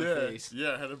over my face.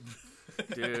 Yeah, I had to...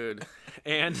 Dude.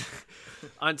 And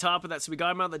on top of that, so we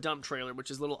got him out of the dump trailer, which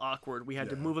is a little awkward. We had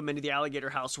to move him into the alligator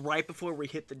house. Right before we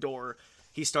hit the door,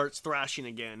 he starts thrashing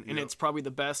again. And it's probably the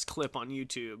best clip on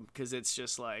YouTube because it's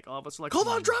just like, all of us are like, hold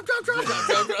on, drop.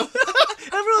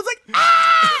 Everyone's like,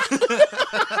 ah!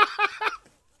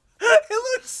 It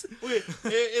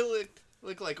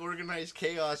like organized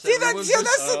chaos. See,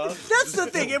 that's the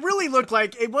thing. It really looked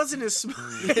like it wasn't as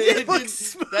smooth.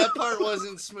 That part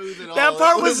wasn't smooth at all. That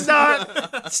part was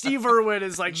not. Steve Irwin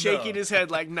is like shaking his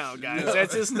head like, no, guys,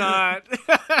 that's just not.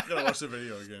 Gotta watch the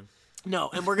video again.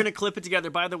 No, and we're going to clip it together.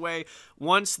 By the way,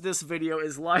 once this video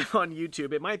is live on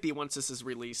YouTube, it might be once this is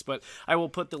released, but I will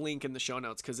put the link in the show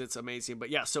notes because it's amazing.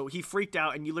 But yeah, so he freaked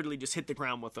out, and you literally just hit the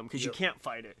ground with him because you can't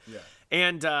fight it. Yeah.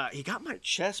 And he got my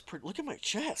chest. Look at my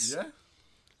chest. Yeah.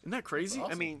 Isn't that crazy?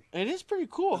 Awesome. I mean, it is pretty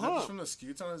cool, Is that just from the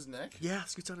scoots on his neck? Yeah,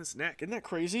 scoots on his neck. Isn't that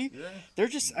crazy? Yeah. They're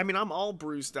just, I mean, I'm all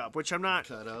bruised up, which I'm not.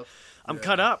 Cut up. I'm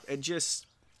cut up and just,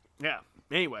 yeah.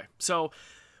 Anyway, so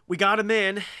we got him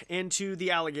into the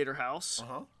alligator house.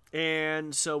 Uh-huh.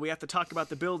 And so we have to talk about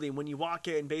the building. When you walk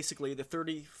in, basically the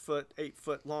 30-foot,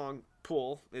 8-foot long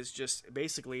pool is just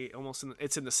basically almost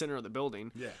it's in the center of the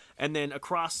building. Yeah. And then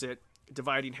across it,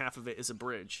 dividing half of it is a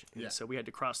bridge. And Yeah. so we had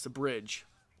to cross the bridge.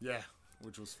 Yeah,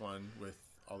 which was fun with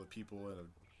all the people and a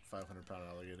 500-pound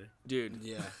alligator. Dude.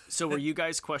 Yeah. So were you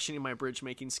guys questioning my bridge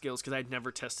making skills? Because I'd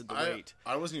never tested the weight.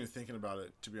 I wasn't even thinking about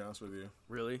it, to be honest with you.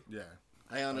 Really? Yeah.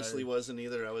 I honestly wasn't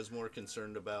either. I was more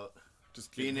concerned about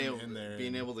Just being getting able in there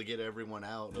to get everyone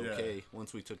out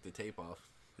once we took the tape off.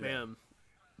 Man.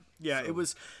 Yeah, it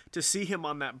was to see him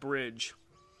on that bridge.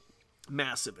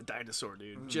 Massive, a dinosaur,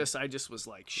 dude. I just was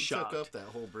like shocked. He took up that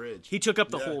whole bridge. He took up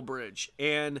the whole bridge.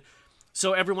 And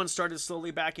so everyone started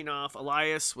slowly backing off.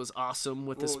 Elias was awesome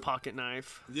with his pocket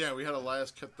knife. Yeah, we had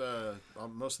Elias cut the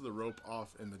most of the rope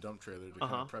off in the dump trailer to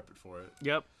kind of prep it for it.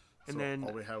 Yep. And So then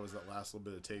all we had was that last little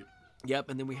bit of tape. Yep,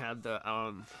 and then we had the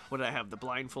what did I have? The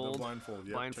blindfold. The blindfold,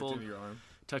 yeah. Blindfold. Tucked into your arm.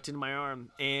 Tucked into my arm.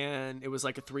 And it was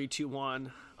like a 3-2-1.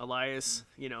 Elias,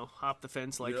 hopped the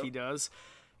fence like he does.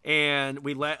 And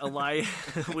we let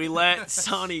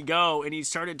Sonny go, and he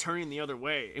started turning the other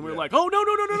way. And we were like, oh, no.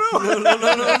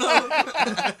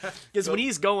 Because when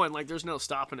he's going, like, there's no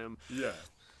stopping him. Yeah.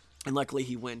 And luckily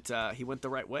he went the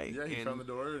right way. Yeah, he found the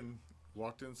door and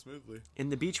walked in smoothly. In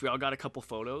the beach, we all got a couple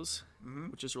photos,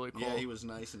 which is really cool. Yeah, he was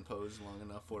nice and posed long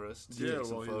enough for us to take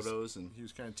some photos. He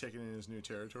was kind of taking in his new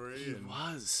territory. He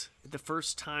was. The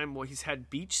first time, he's had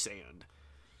beach sand.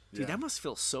 Dude, that must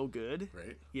feel so good.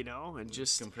 Right. And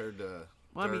just... Compared to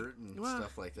dirt and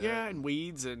stuff like that. Yeah, and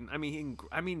weeds and, I mean,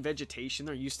 vegetation,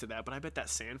 they're used to that, but I bet that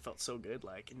sand felt so good,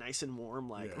 like, nice and warm,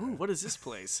 like, ooh, what is this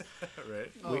place? Right.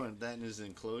 Oh, and that in his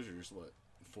enclosure's,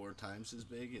 4 times as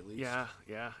big at least? Yeah,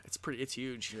 it's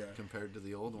huge. Yeah. Compared to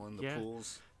the old one, the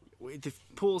pools. The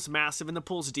pool's massive, and the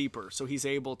pool's deeper, so he's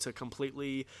able to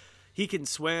completely... He can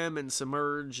swim and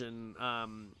submerge and,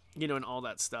 and all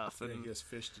that stuff. And he has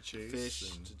fish to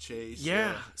chase.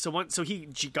 Yeah. So he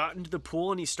got into the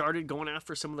pool and he started going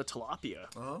after some of the tilapia,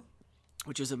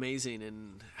 which is amazing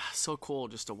and so cool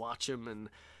just to watch him. And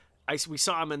we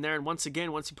saw him in there, and once he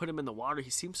put him in the water, he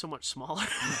seems so much smaller.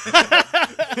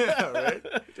 Yeah, right.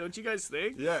 Don't you guys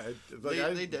think? Yeah,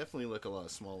 they definitely look a lot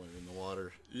smaller in the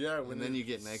water. Yeah, and then you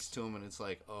get next to them, and it's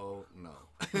like, oh no,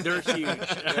 they're huge.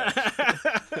 Yeah,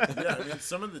 I mean,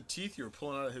 some of the teeth you were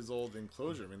pulling out of his old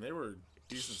enclosure, I mean, they were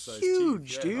decent sized teeth.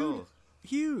 Huge, dude. Oh.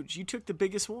 Huge. You took the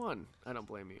biggest one. I don't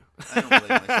blame you. I don't blame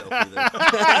myself either. Yeah,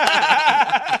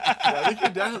 I think your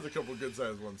dad has a couple good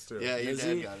sized ones too. Yeah, your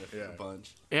dad got a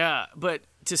bunch. Yeah, but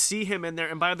to see him in there,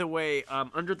 and by the way,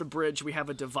 under the bridge we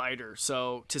have a divider,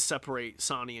 so to separate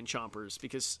Sonny and Chompers,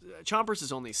 because Chompers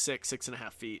is only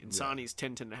 6.5 feet, and Sonny's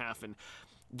 10.5, and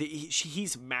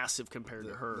he's massive compared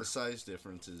to her. The size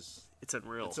difference it's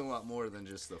unreal. It's a lot more than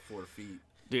just the 4 feet,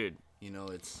 dude.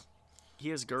 He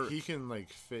has girth. He can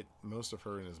fit most of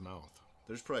her in his mouth.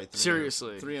 There's probably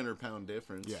 300-pound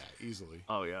difference. Yeah, easily.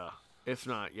 Oh yeah, if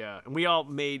not, yeah. And we all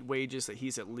made wages that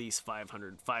he's at least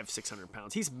 600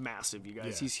 pounds. He's massive, you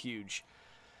guys. Yeah. He's huge.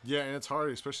 Yeah, and it's hard,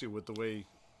 especially with the way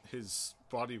his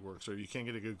body works, or you can't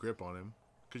get a good grip on him.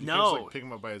 Because you can't just, pick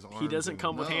him up by his arms. He doesn't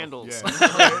come with handles. Yeah.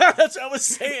 That's what I was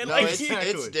saying. No,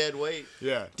 it's dead weight.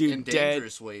 Yeah, dude, and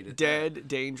dangerous weight.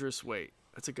 Dangerous weight.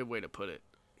 That's a good way to put it.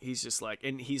 He's just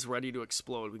and he's ready to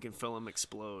explode. We can feel him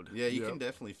explode. Yeah, you can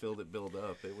definitely feel it build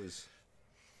up. It was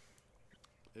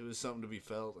something to be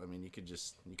felt. I mean, you could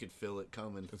feel it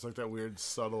coming. It's like that weird,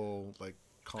 subtle,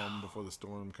 calm before the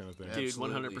storm kind of thing. Dude,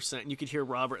 100%. And you could hear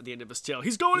Robert at the end of his tail.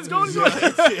 He's going.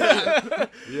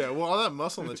 Yeah, well, all that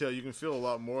muscle in the tail, you can feel a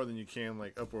lot more than you can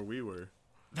up where we were.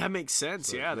 That makes sense.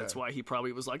 So, yeah, that's why he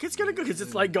probably was like, it's going to go. Because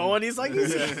it's going. He's like,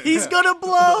 he's going to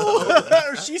blow.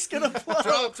 Or she's going to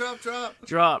blow.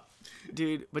 Drop.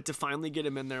 Dude, but to finally get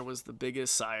him in there was the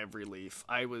biggest sigh of relief.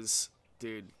 I was,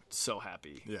 dude, so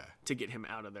happy to get him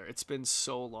out of there. It's been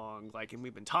so long. And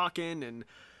we've been talking. And,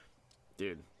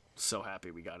 dude, so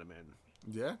happy we got him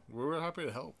in. Yeah, we were happy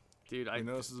to help. Dude,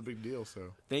 this is a big deal.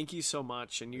 So thank you so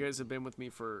much, and you guys have been with me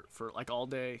for like all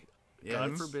day. Yeah,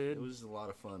 God forbid. It was a lot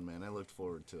of fun, man. I looked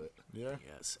forward to it. Yeah.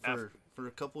 Yes. For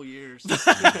a couple years.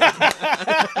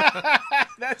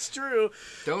 That's true.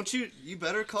 Don't you? You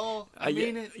better call. I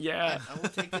mean it. Yeah. I will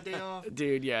take the day off.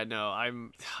 Dude, yeah, no, I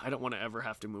don't want to ever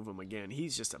have to move him again.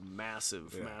 He's just a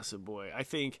massive boy. I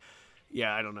think.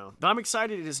 Yeah, I don't know. But I'm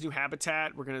excited at his new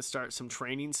habitat. We're going to start some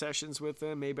training sessions with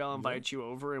him. Maybe I'll invite you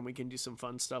over and we can do some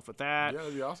fun stuff with that. Yeah,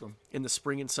 that'd be awesome. In the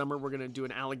spring and summer, we're going to do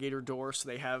an alligator door so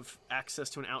they have access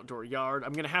to an outdoor yard.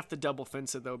 I'm going to have to double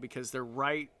fence it, though, because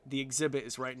the exhibit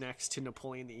is right next to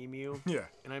Napoleon the emu. Yeah.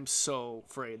 And I'm so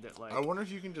afraid that, I wonder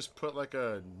if you can just put,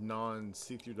 a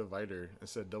non-see-through divider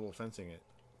instead of double fencing it.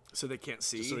 So they can't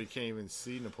see? Just so you can't even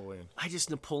see Napoleon.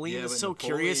 Napoleon is so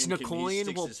curious.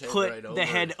 Napoleon will put the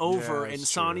head over and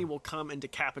Sonny will come and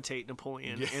decapitate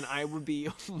Napoleon. Yeah. And I would be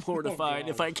mortified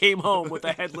if I came home with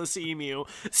a headless emu.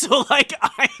 So, I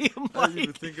am I didn't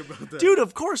even think about that. Dude,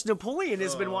 of course, Napoleon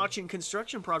has been watching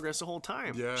construction progress the whole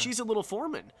time. Yeah. She's a little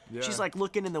foreman. Yeah. She's,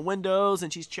 looking in the windows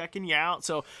and she's checking you out.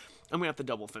 So, I'm going to have to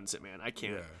double fence it, man. I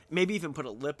can't. Yeah. Maybe even put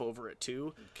a lip over it,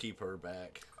 too. Keep her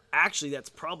back. Actually, that's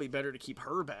probably better to keep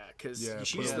her back because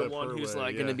she's the one who's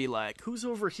going to be like, who's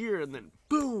over here? And then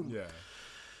boom.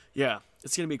 Yeah.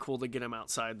 It's going to be cool to get him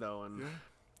outside though.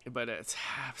 But I'm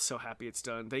so happy it's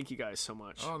done. Thank you guys so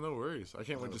much. Oh, no worries. I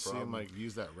can't wait to see him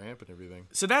use that ramp and everything.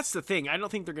 So that's the thing. I don't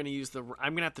think they're going to use I'm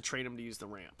going to have to train him to use the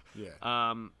ramp. Yeah.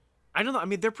 I don't know. I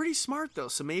mean, they're pretty smart though.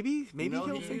 So maybe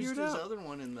he'll figure it out. His other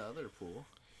one in the other pool.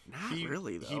 Not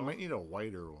really though. He might need a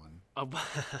wider one.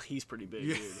 He's pretty big,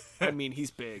 dude. I mean,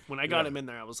 he's big. When I got him in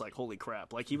there, I was like, holy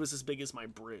crap. He was as big as my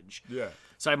bridge. Yeah.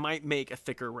 So I might make a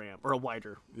thicker ramp or a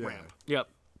wider ramp. Yep.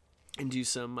 And do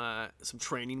some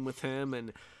training with him.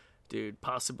 And, dude,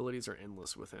 possibilities are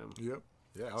endless with him. Yep.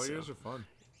 Yeah, alligators are fun.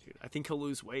 Dude, I think he'll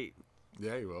lose weight.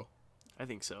 Yeah, he will. I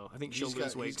think so. I think she'll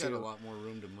lose weight, too. He's got a lot more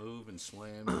room to move and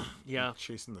swim. Yeah.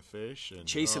 Chasing the fish.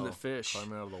 Chasing the fish.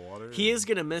 Climbing out of the water. He is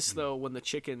going to miss, though, when the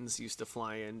chickens used to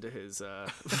fly into his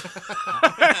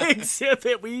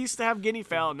exhibit. We used to have guinea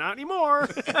fowl. Not anymore.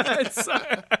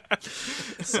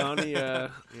 Sonny, yeah.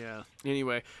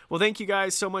 Anyway. Well, thank you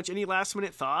guys so much. Any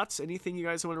last-minute thoughts? Anything you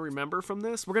guys want to remember from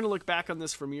this? We're going to look back on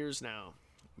this from years now.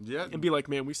 Yeah. And be like,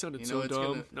 man, we sounded so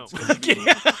dumb. No.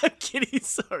 Kidding.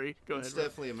 Sorry. Go ahead. It's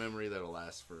definitely a memory that'll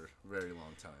last for a very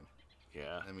long time.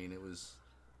 Yeah. I mean, it was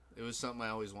something I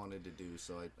always wanted to do,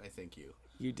 so I thank you.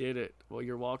 You did it. Well,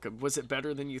 you're welcome. Was it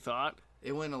better than you thought?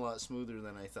 It went a lot smoother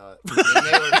than I thought.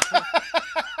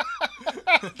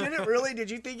 Did it really? Did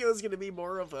you think it was going to be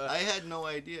more of a... I had no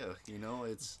idea.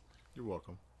 It's... You're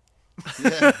welcome.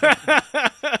 Yeah.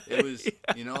 It was,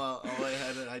 all I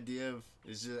had an idea of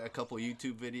is just a couple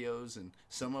YouTube videos, and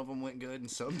some of them went good and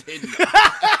some didn't.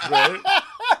 Right?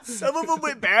 Some of them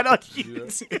went bad on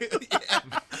YouTube. Yeah.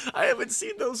 I haven't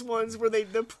seen those ones where they...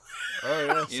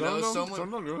 Oh, yeah. Some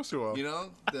don't go so well.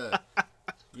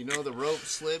 The rope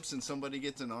slips and somebody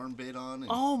gets an arm bit on.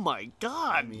 And, oh, my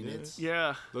God. I mean, it's...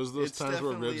 Yeah. Those times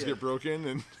where ribs get broken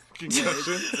and...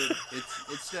 concussion.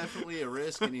 It's definitely a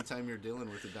risk anytime you're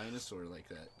dealing with a dinosaur like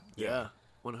that. Yeah,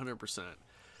 100%.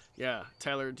 Yeah,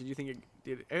 Tyler, did you think it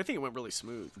did? I think it went really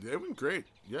smooth. Yeah, it went great.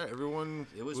 Yeah, everyone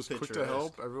was quick to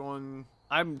help. Everyone.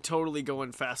 I'm totally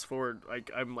going fast forward.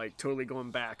 I'm totally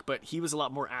going back, but he was a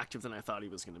lot more active than I thought he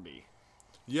was going to be.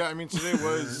 Yeah, I mean today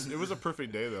was a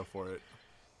perfect day though for it,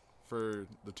 for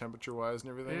the temperature wise and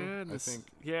everything. Yeah, I think.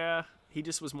 Yeah. He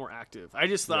just was more active. I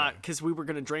just thought because we were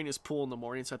gonna drain his pool in the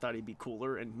morning, so I thought he'd be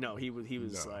cooler. And no, he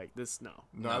was like this. No,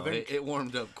 I think it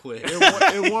warmed up quick.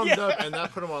 It warmed up, and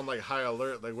that put him on high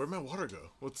alert. Where'd my water go?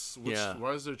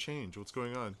 Why is there change? What's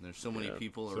going on? There's so many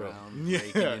people around. Yeah,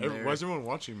 why is everyone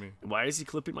watching me? Why is he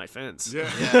clipping my fence? Yeah,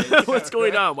 what's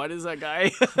going on? Why does that guy?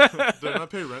 Did I not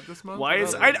pay rent this month? Why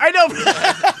is I know?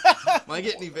 Am I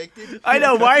getting evicted? I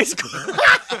know. Why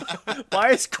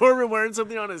is Corbin wearing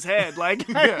something on his head?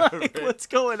 What's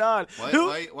going on?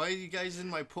 Why are you guys in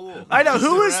my pool? I know.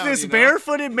 Who is this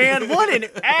barefooted man? What an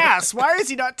ass. Why is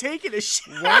he not taking a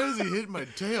shit? Why is he hitting my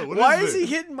tail? Why is he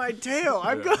hitting my tail?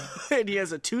 I'm good. He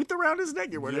has a tooth around his neck.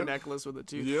 You're wearing a necklace with a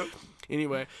tooth. Yep.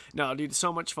 Anyway, no, dude,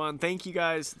 so much fun. Thank you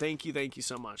guys. Thank you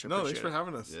so much. Thanks for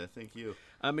having us. Yeah, thank you.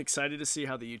 I'm excited to see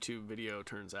how the YouTube video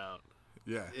turns out.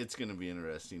 Yeah. It's going to be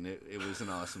interesting. It was an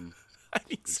awesome I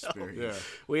think experience.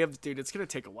 So. Yeah. It's going to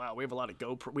take a while. We have a lot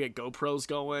of we had GoPros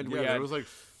going. Yeah, there was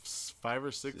 5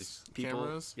 or 6 people.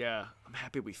 cameras. Yeah. I'm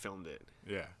happy we filmed it.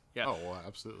 Yeah. Yeah. Oh, well,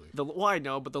 absolutely. Well, I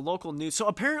know, but the local news. So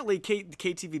apparently,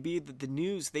 KTVB, the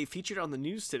news, they featured on the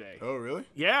news today. Oh, really?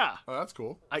 Yeah. Oh, that's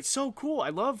cool. It's so cool. I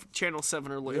love Channel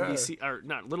 7 or NBC, or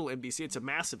not little NBC. It's a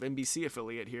massive NBC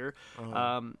affiliate here.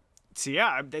 So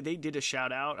yeah, they did a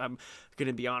shout out. I'm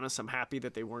gonna be honest. I'm happy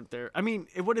that they weren't there. I mean,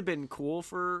 it would have been cool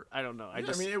for I don't know. I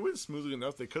mean, it went smoothly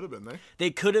enough. They could have been there.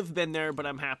 They could have been there, but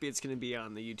I'm happy it's gonna be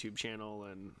on the YouTube channel,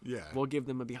 and yeah, we'll give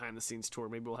them a behind the scenes tour.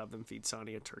 Maybe we'll have them feed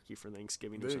Sonny a turkey for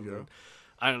Thanksgiving or something. There you go.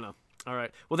 I don't know. All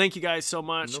right. Well, thank you guys so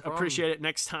much. No Appreciate it.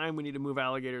 Next time we need to move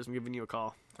alligators, I'm giving you a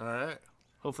call. All right.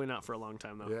 Hopefully not for a long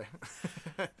time though.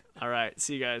 Yeah. All right.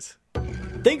 See you guys.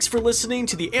 Thanks for listening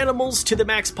to the Animals to the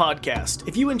Max podcast.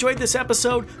 If you enjoyed this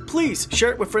episode, please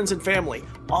share it with friends and family.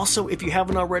 Also, if you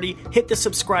haven't already, hit the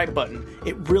subscribe button.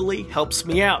 It really helps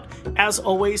me out. As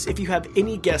always, if you have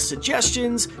any guest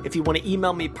suggestions, if you want to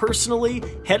email me personally,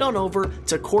 head on over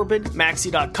to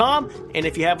CorbinMaxey.com. And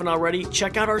if you haven't already,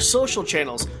 check out our social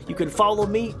channels. You can follow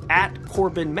me at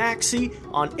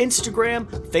CorbinMaxey on Instagram,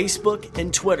 Facebook,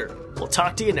 and Twitter. We'll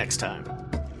talk to you next time.